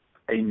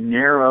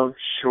narrow,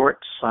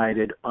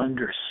 short-sighted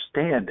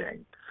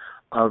understanding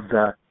of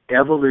the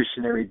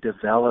evolutionary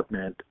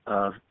development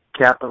of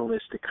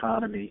capitalist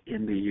economy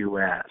in the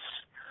U.S.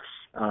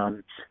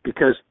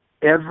 Because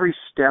every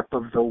step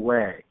of the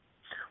way,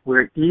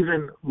 where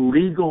even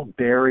legal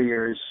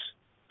barriers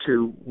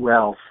to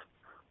wealth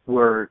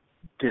were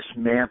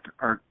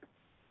dismantled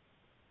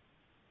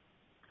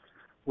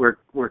or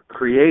were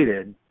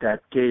created,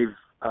 that gave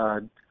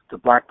the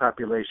black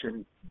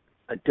population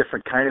a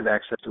different kind of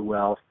access to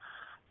wealth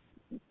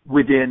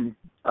within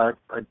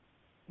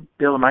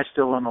Bill, am I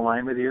still on the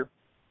line with you?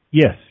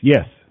 Yes.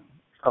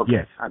 Okay.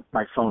 Yes.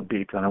 My phone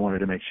beeped and I wanted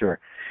to make sure.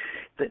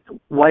 The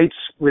whites,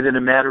 within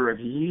a matter of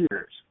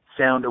years,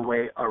 found a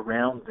way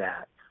around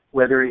that,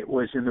 whether it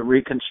was in the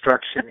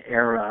Reconstruction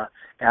era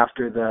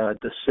after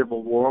the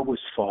Civil War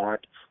was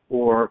fought,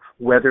 or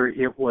whether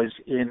it was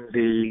in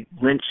the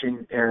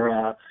lynching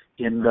era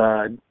in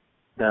the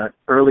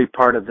early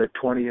part of the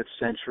 20th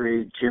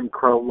century, Jim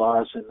Crow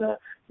laws in the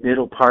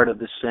middle part of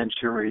the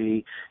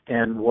century,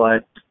 and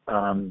what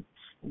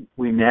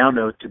we now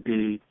know to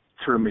be,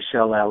 through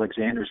Michelle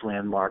Alexander's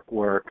landmark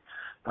work,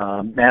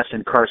 mass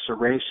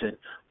incarceration.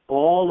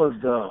 All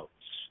of those,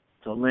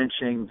 the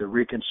lynching, the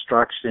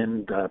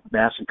Reconstruction, the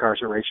mass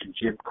incarceration,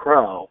 Jim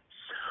Crow,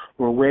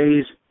 were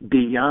ways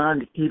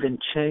beyond even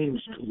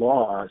changed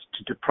laws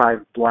to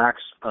deprive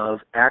blacks of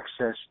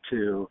access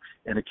to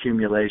an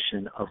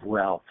accumulation of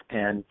wealth.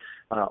 And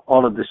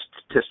all of the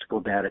statistical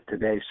data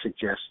today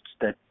suggests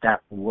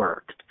that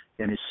worked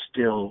and is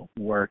still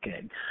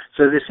working.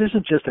 So this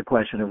isn't just a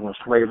question of, well,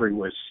 slavery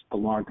was a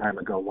long time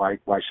ago. Why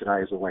should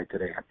I as a white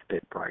today have to pay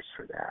the price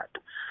for that?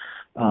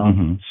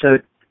 So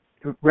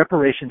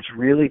reparations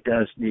really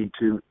does need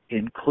to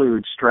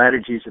include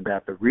strategies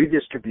about the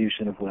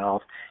redistribution of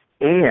wealth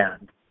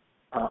and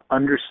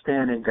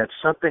understanding that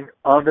something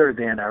other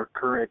than our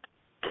current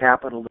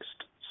capitalist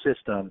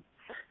system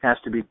has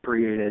to be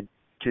created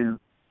to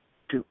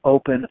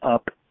open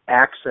up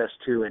access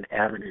to and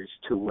avenues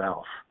to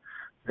wealth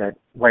that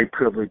white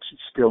privilege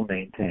still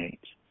maintains.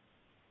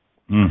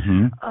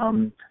 Mm-hmm.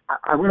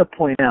 I want to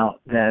point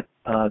out that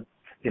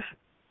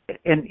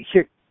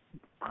here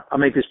I'll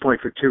make this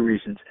point for two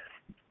reasons.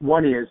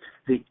 One is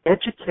the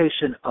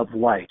education of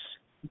whites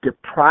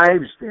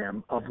deprives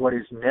them of what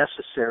is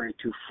necessary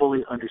to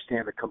fully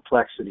understand the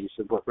complexities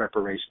of what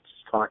reparations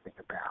is talking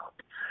about.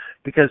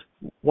 Because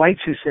whites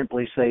who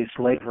simply say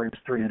slavery was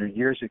 300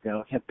 years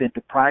ago have been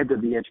deprived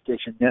of the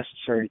education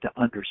necessary to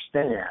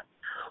understand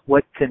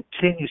what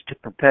continues to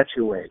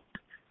perpetuate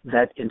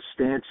that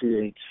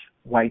instantiates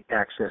white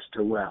access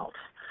to wealth.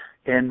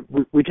 And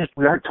we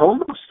aren't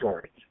told those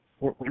stories.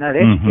 We're not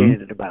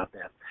educated about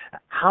them.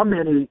 How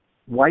many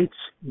whites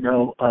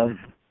know of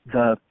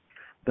the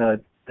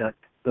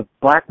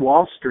Black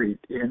Wall Street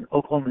in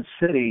Oklahoma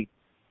City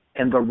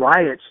and the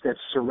riots that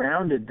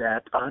surrounded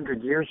that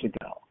 100 years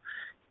ago,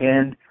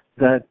 and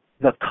the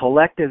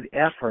collective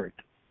effort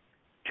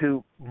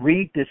to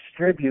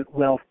redistribute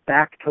wealth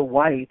back to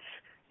whites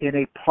in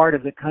a part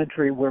of the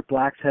country where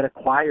blacks had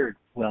acquired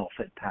wealth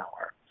and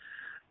power?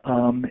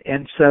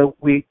 And so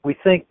we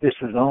think this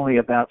is only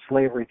about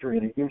slavery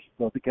 300 years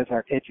ago because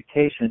our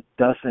education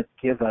doesn't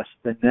give us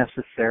the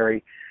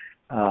necessary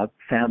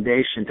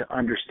foundation to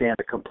understand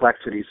the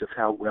complexities of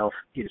how wealth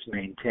is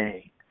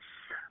maintained.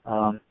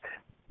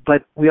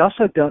 But we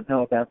also don't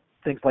know about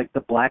things like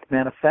the Black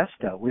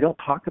Manifesto. We don't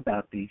talk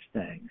about these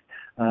things.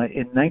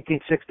 In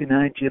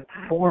 1969, Jim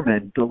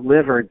Foreman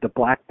delivered the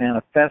Black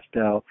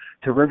Manifesto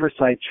to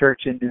Riverside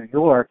Church in New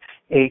York,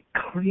 a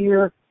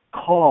clear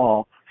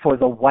call for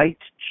the white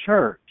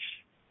church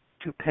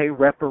to pay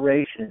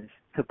reparations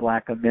to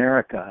Black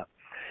America.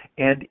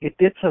 And it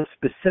did so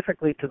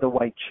specifically to the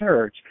white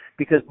church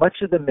because much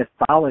of the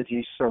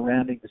mythology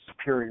surrounding the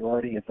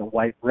superiority of the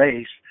white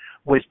race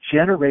was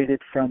generated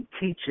from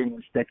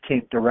teachings that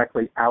came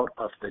directly out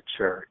of the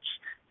church.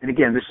 And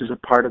again, this is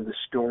a part of the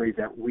story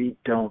that we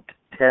don't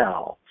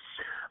tell.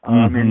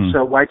 And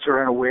so whites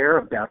are unaware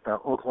about the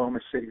Oklahoma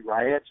City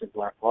riots and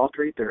Black Wall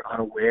Street. They're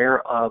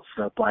unaware of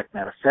the Black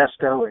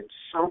Manifesto and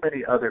so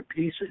many other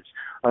pieces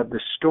of the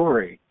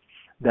story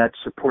that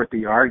support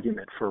the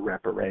argument for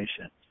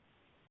reparations.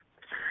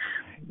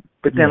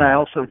 But then I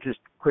also just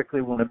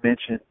quickly want to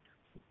mention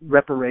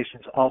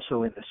reparations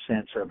also in the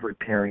sense of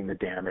repairing the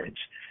damage.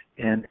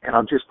 And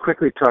I'll just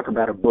quickly talk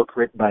about a book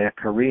written by a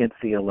Korean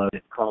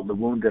theologian called The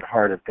Wounded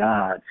Heart of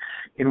God,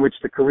 in which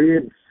the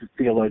Korean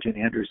theologian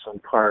Andrew Sung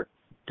Park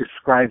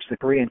describes the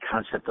Korean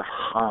concept of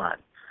Han,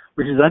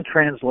 which is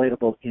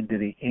untranslatable into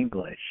the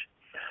English.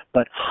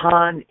 But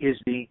Han is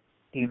the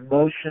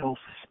emotional,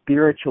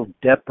 spiritual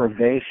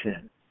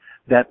deprivation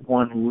that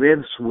one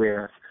lives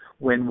with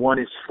when one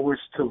is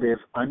forced to live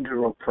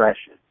under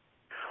oppression,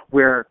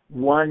 where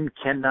one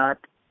cannot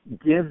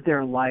give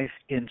their life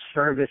in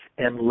service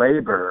and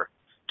labor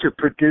to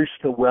produce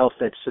the wealth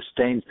that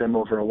sustains them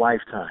over a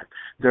lifetime.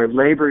 Their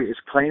labor is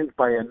claimed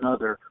by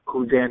another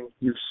who then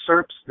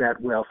usurps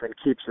that wealth and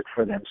keeps it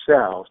for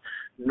themselves,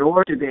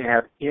 nor do they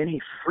have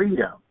any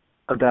freedom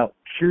about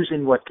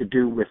choosing what to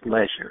do with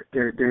leisure.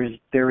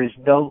 There is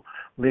no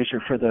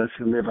leisure for those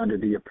who live under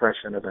the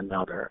oppression of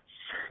another.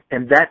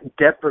 And that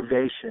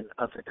deprivation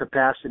of the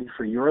capacity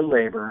for your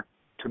labor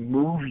to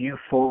move you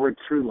forward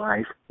through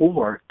life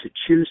or to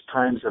choose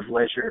times of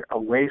leisure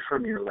away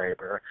from your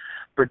labor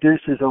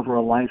produces over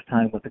a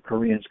lifetime what the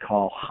Koreans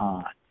call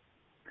Han.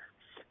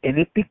 And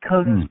it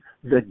becomes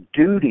the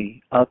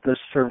duty of the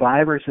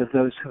survivors of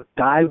those who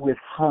die with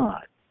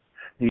Han,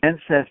 the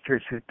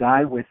ancestors who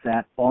die with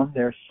that on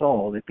their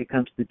soul. It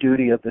becomes the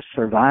duty of the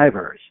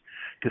survivors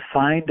to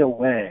find a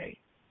way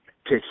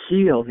to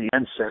heal the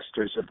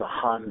ancestors of the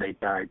Han they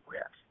died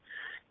with.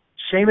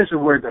 Shame is a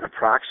word that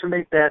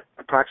approximates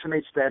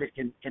that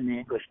in the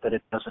English, but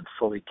it doesn't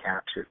fully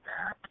capture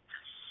that.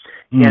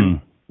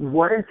 And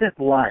what is it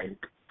like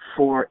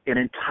for an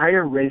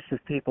entire race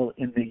of people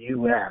in the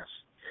U.S.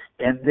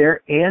 and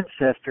their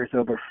ancestors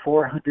over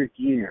 400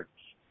 years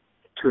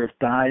to have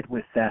died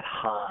with that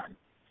Han?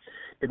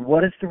 And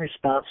what is the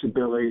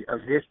responsibility of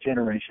this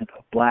generation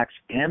of blacks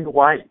and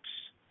whites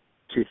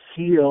to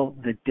heal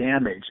the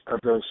damage of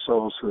those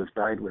souls who have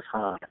died with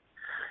Han,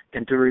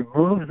 and to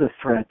remove the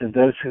threat of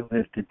those who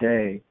live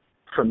today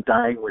from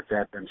dying with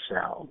that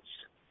themselves?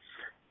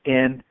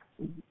 And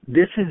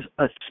this is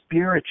a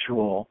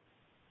spiritual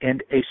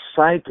and a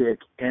psychic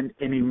and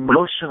an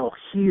emotional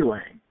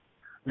healing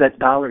that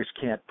dollars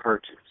can't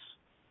purchase.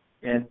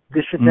 And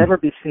this should never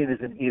be seen as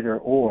an either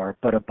or,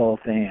 but a both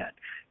and.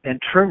 And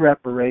true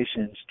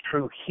reparations,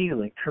 true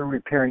healing, true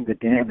repairing the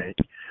damage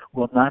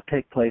will not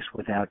take place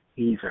without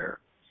either.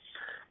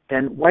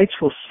 And whites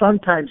will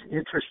sometimes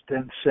interest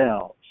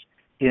themselves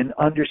in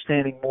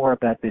understanding more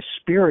about this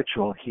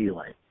spiritual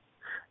healing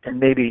and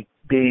maybe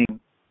being,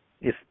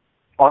 if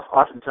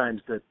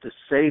oftentimes the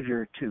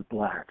savior to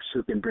blacks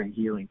who can bring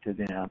healing to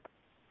them,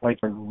 whites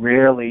are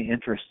rarely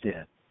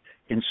interested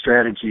in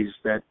strategies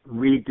that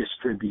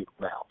redistribute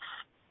wealth.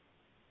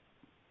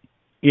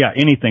 Yeah,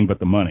 anything but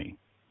the money,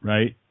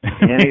 right?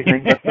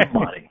 Anything but the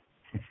money.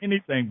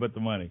 Anything but the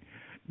money.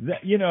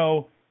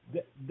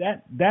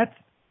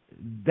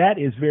 That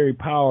is very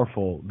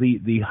powerful.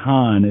 The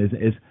Han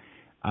is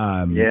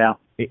yeah.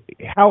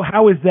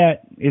 How is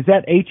that? Is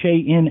that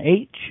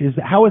HANH?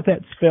 How is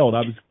that spelled? I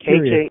was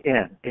curious.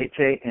 HAN.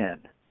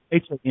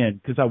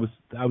 Because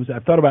I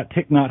thought about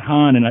Thich Nhat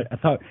Hanh, and I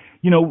thought,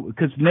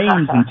 because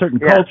names in certain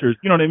cultures,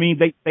 you know what I mean?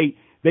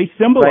 They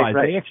symbolize.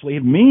 Right. They actually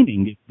have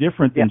meaning. It's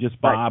different than just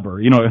Bob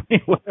or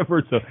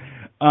whatever. So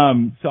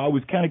I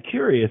was kind of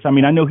curious. I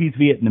mean, I know he's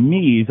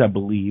Vietnamese, I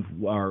believe,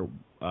 or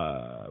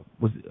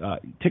was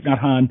Thich Nhat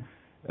Hanh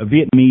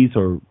Vietnamese,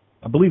 or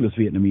I believe it was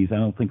Vietnamese. I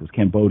don't think it was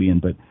Cambodian,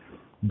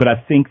 but I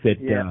think that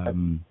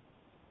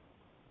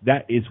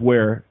that is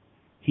where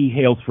he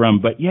hails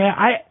from. But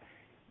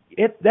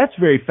that's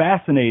very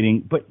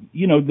fascinating. But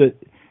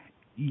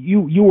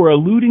you were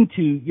alluding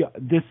to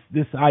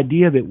this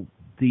idea that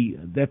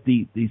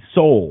the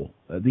soul,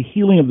 the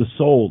healing of the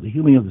soul, the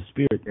healing of the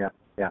spirit,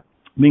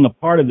 being a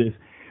part of this,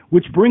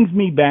 which brings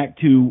me back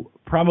to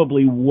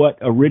probably what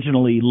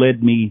originally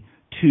led me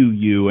to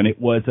you, and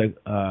it was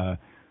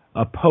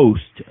a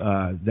post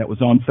that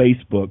was on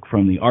Facebook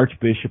from the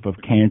Archbishop of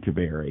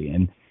Canterbury,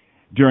 and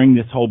during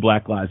this whole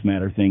Black Lives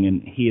Matter thing,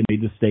 and he had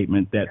made the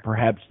statement that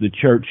perhaps the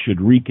church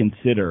should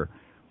reconsider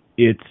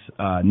its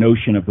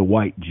notion of the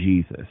white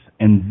Jesus.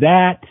 And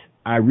that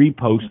I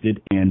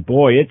reposted, and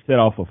boy, it set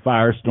off a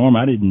firestorm.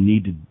 I didn't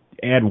need to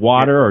add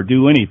water or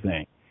do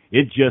anything.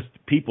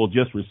 People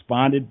just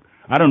responded.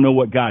 I don't know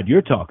what God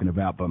you're talking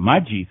about, but my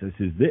Jesus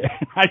is this.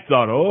 I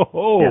thought,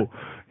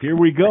 here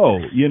we go,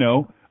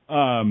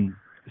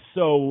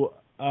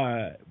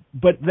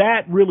 but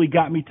that really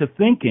got me to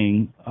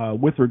thinking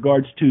with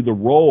regards to the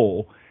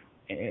role,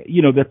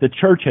 that the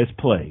church has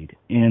played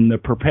in the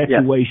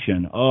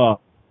perpetuation of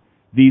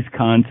these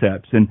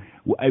concepts. And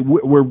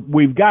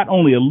we've got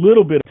only a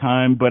little bit of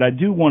time, but I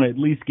do want to at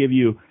least give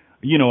you,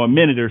 a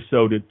minute or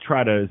so to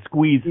try to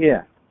squeeze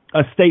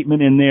a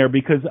statement in there,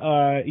 because,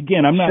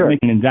 again, I'm not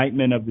making an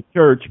indictment of the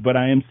church, but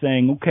I am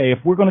saying, okay, if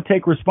we're going to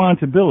take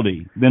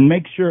responsibility, then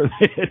make sure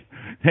that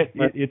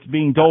it's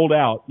being doled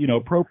out,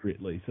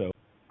 appropriately. So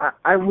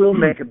I will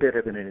make a bit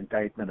of an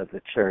indictment of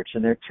the church,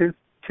 and there are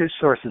two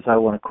sources I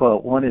want to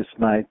quote. One is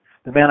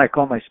the man I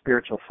call my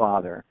spiritual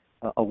father,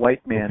 a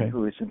white man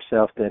who is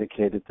himself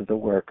dedicated to the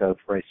work of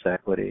race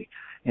equity,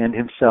 and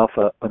himself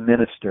a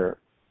minister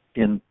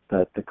in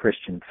the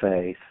Christian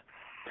faith,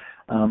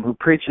 who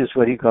preaches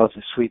what he calls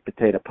a sweet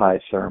potato pie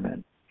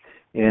sermon.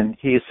 And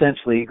he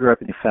grew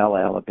up in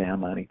Eufaula,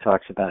 Alabama, and he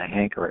talks about a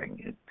hankering.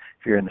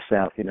 If you're in the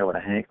South, you know what a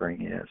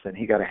hankering is. And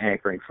he got a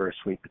hankering for a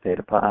sweet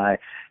potato pie,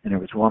 and there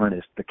was one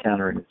on the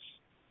counter in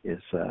his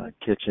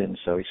kitchen,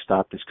 so he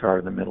stopped his car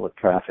in the middle of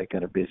traffic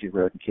on a busy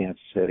road in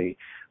Kansas City,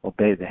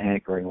 obeyed the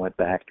hankering, went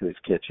back to his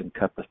kitchen,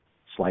 cut the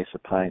slice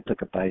of pie, and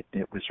took a bite,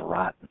 and it was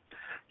rotten.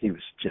 He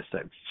was just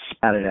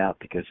spat it out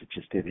because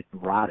it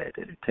rotted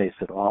and it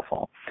tasted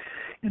awful.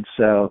 And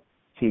so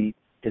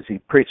as he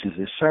preaches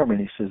his sermon,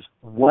 he says,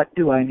 what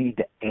do I need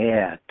to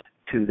add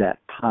to that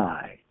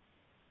pie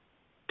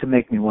to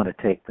make me want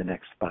to take the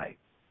next bite?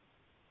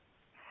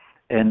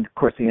 And, of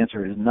course, the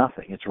answer is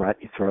nothing. It's right.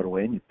 You throw it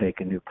away and you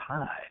bake a new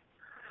pie.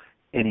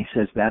 And he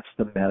says that's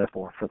the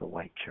metaphor for the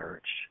white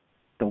church.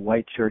 The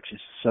white church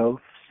is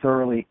so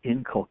thoroughly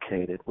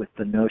inculcated with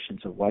the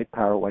notions of white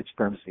power, white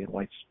supremacy, and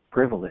white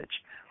privilege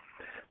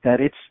that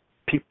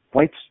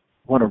whites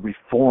want to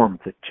reform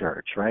the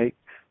church, right?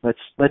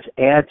 Let's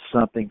add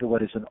something to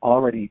what is an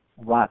already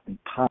rotten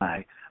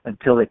pie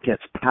until it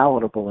gets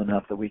palatable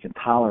enough that we can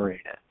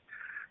tolerate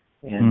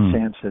it. And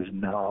Sam says,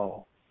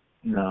 no,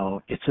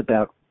 it's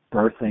about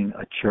birthing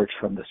a church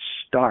from the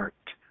start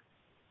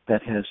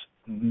that has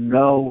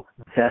no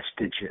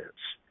vestiges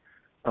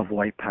of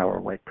white power,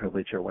 white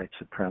privilege, or white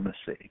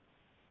supremacy.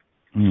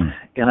 And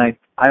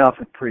I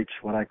often preach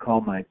what I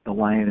call the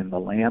lion and the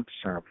lamb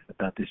sermon,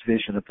 about this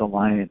vision of the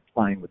lion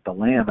lying with the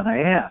lamb. And I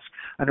ask,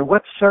 under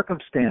what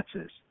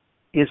circumstances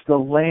is the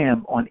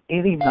lamb on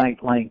any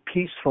night lying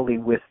peacefully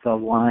with the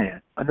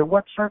lion? Under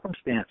what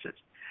circumstances?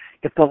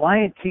 If the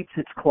lion keeps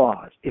its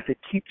claws, if it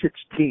keeps its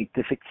teeth,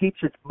 if it keeps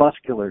its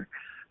musculature,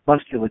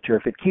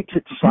 if it keeps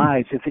its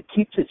size, if it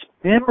keeps its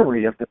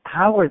memory of the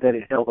power that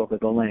it held over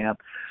the lamb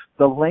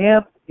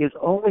is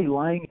only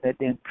lying in that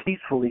den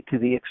peacefully to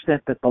the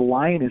extent that the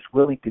lion is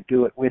willing to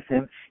do it with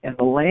him, and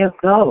the lamb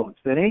knows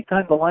that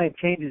anytime the lion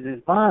changes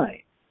his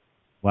mind,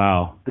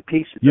 the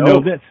peace is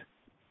over.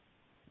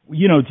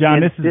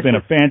 John, this has been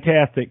a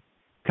fantastic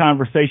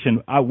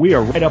conversation. We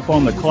are right up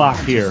on the clock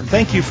here.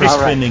 Thank you for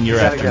spending your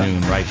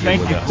afternoon right here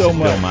with us. So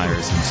much. Bill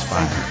Myers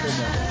Inspires. Thank you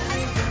so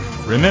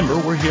much. Remember,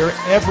 we're here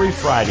every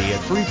Friday at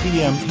 3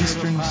 p.m.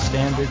 Eastern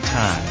Standard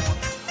Time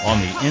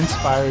on the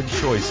Inspired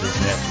Choices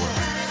Network.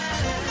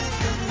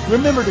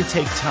 Remember to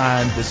take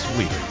time this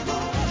week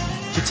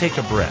to take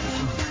a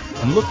breath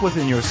and look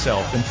within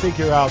yourself and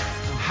figure out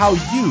how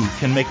you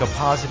can make a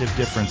positive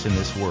difference in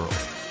this world.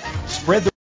 Spread the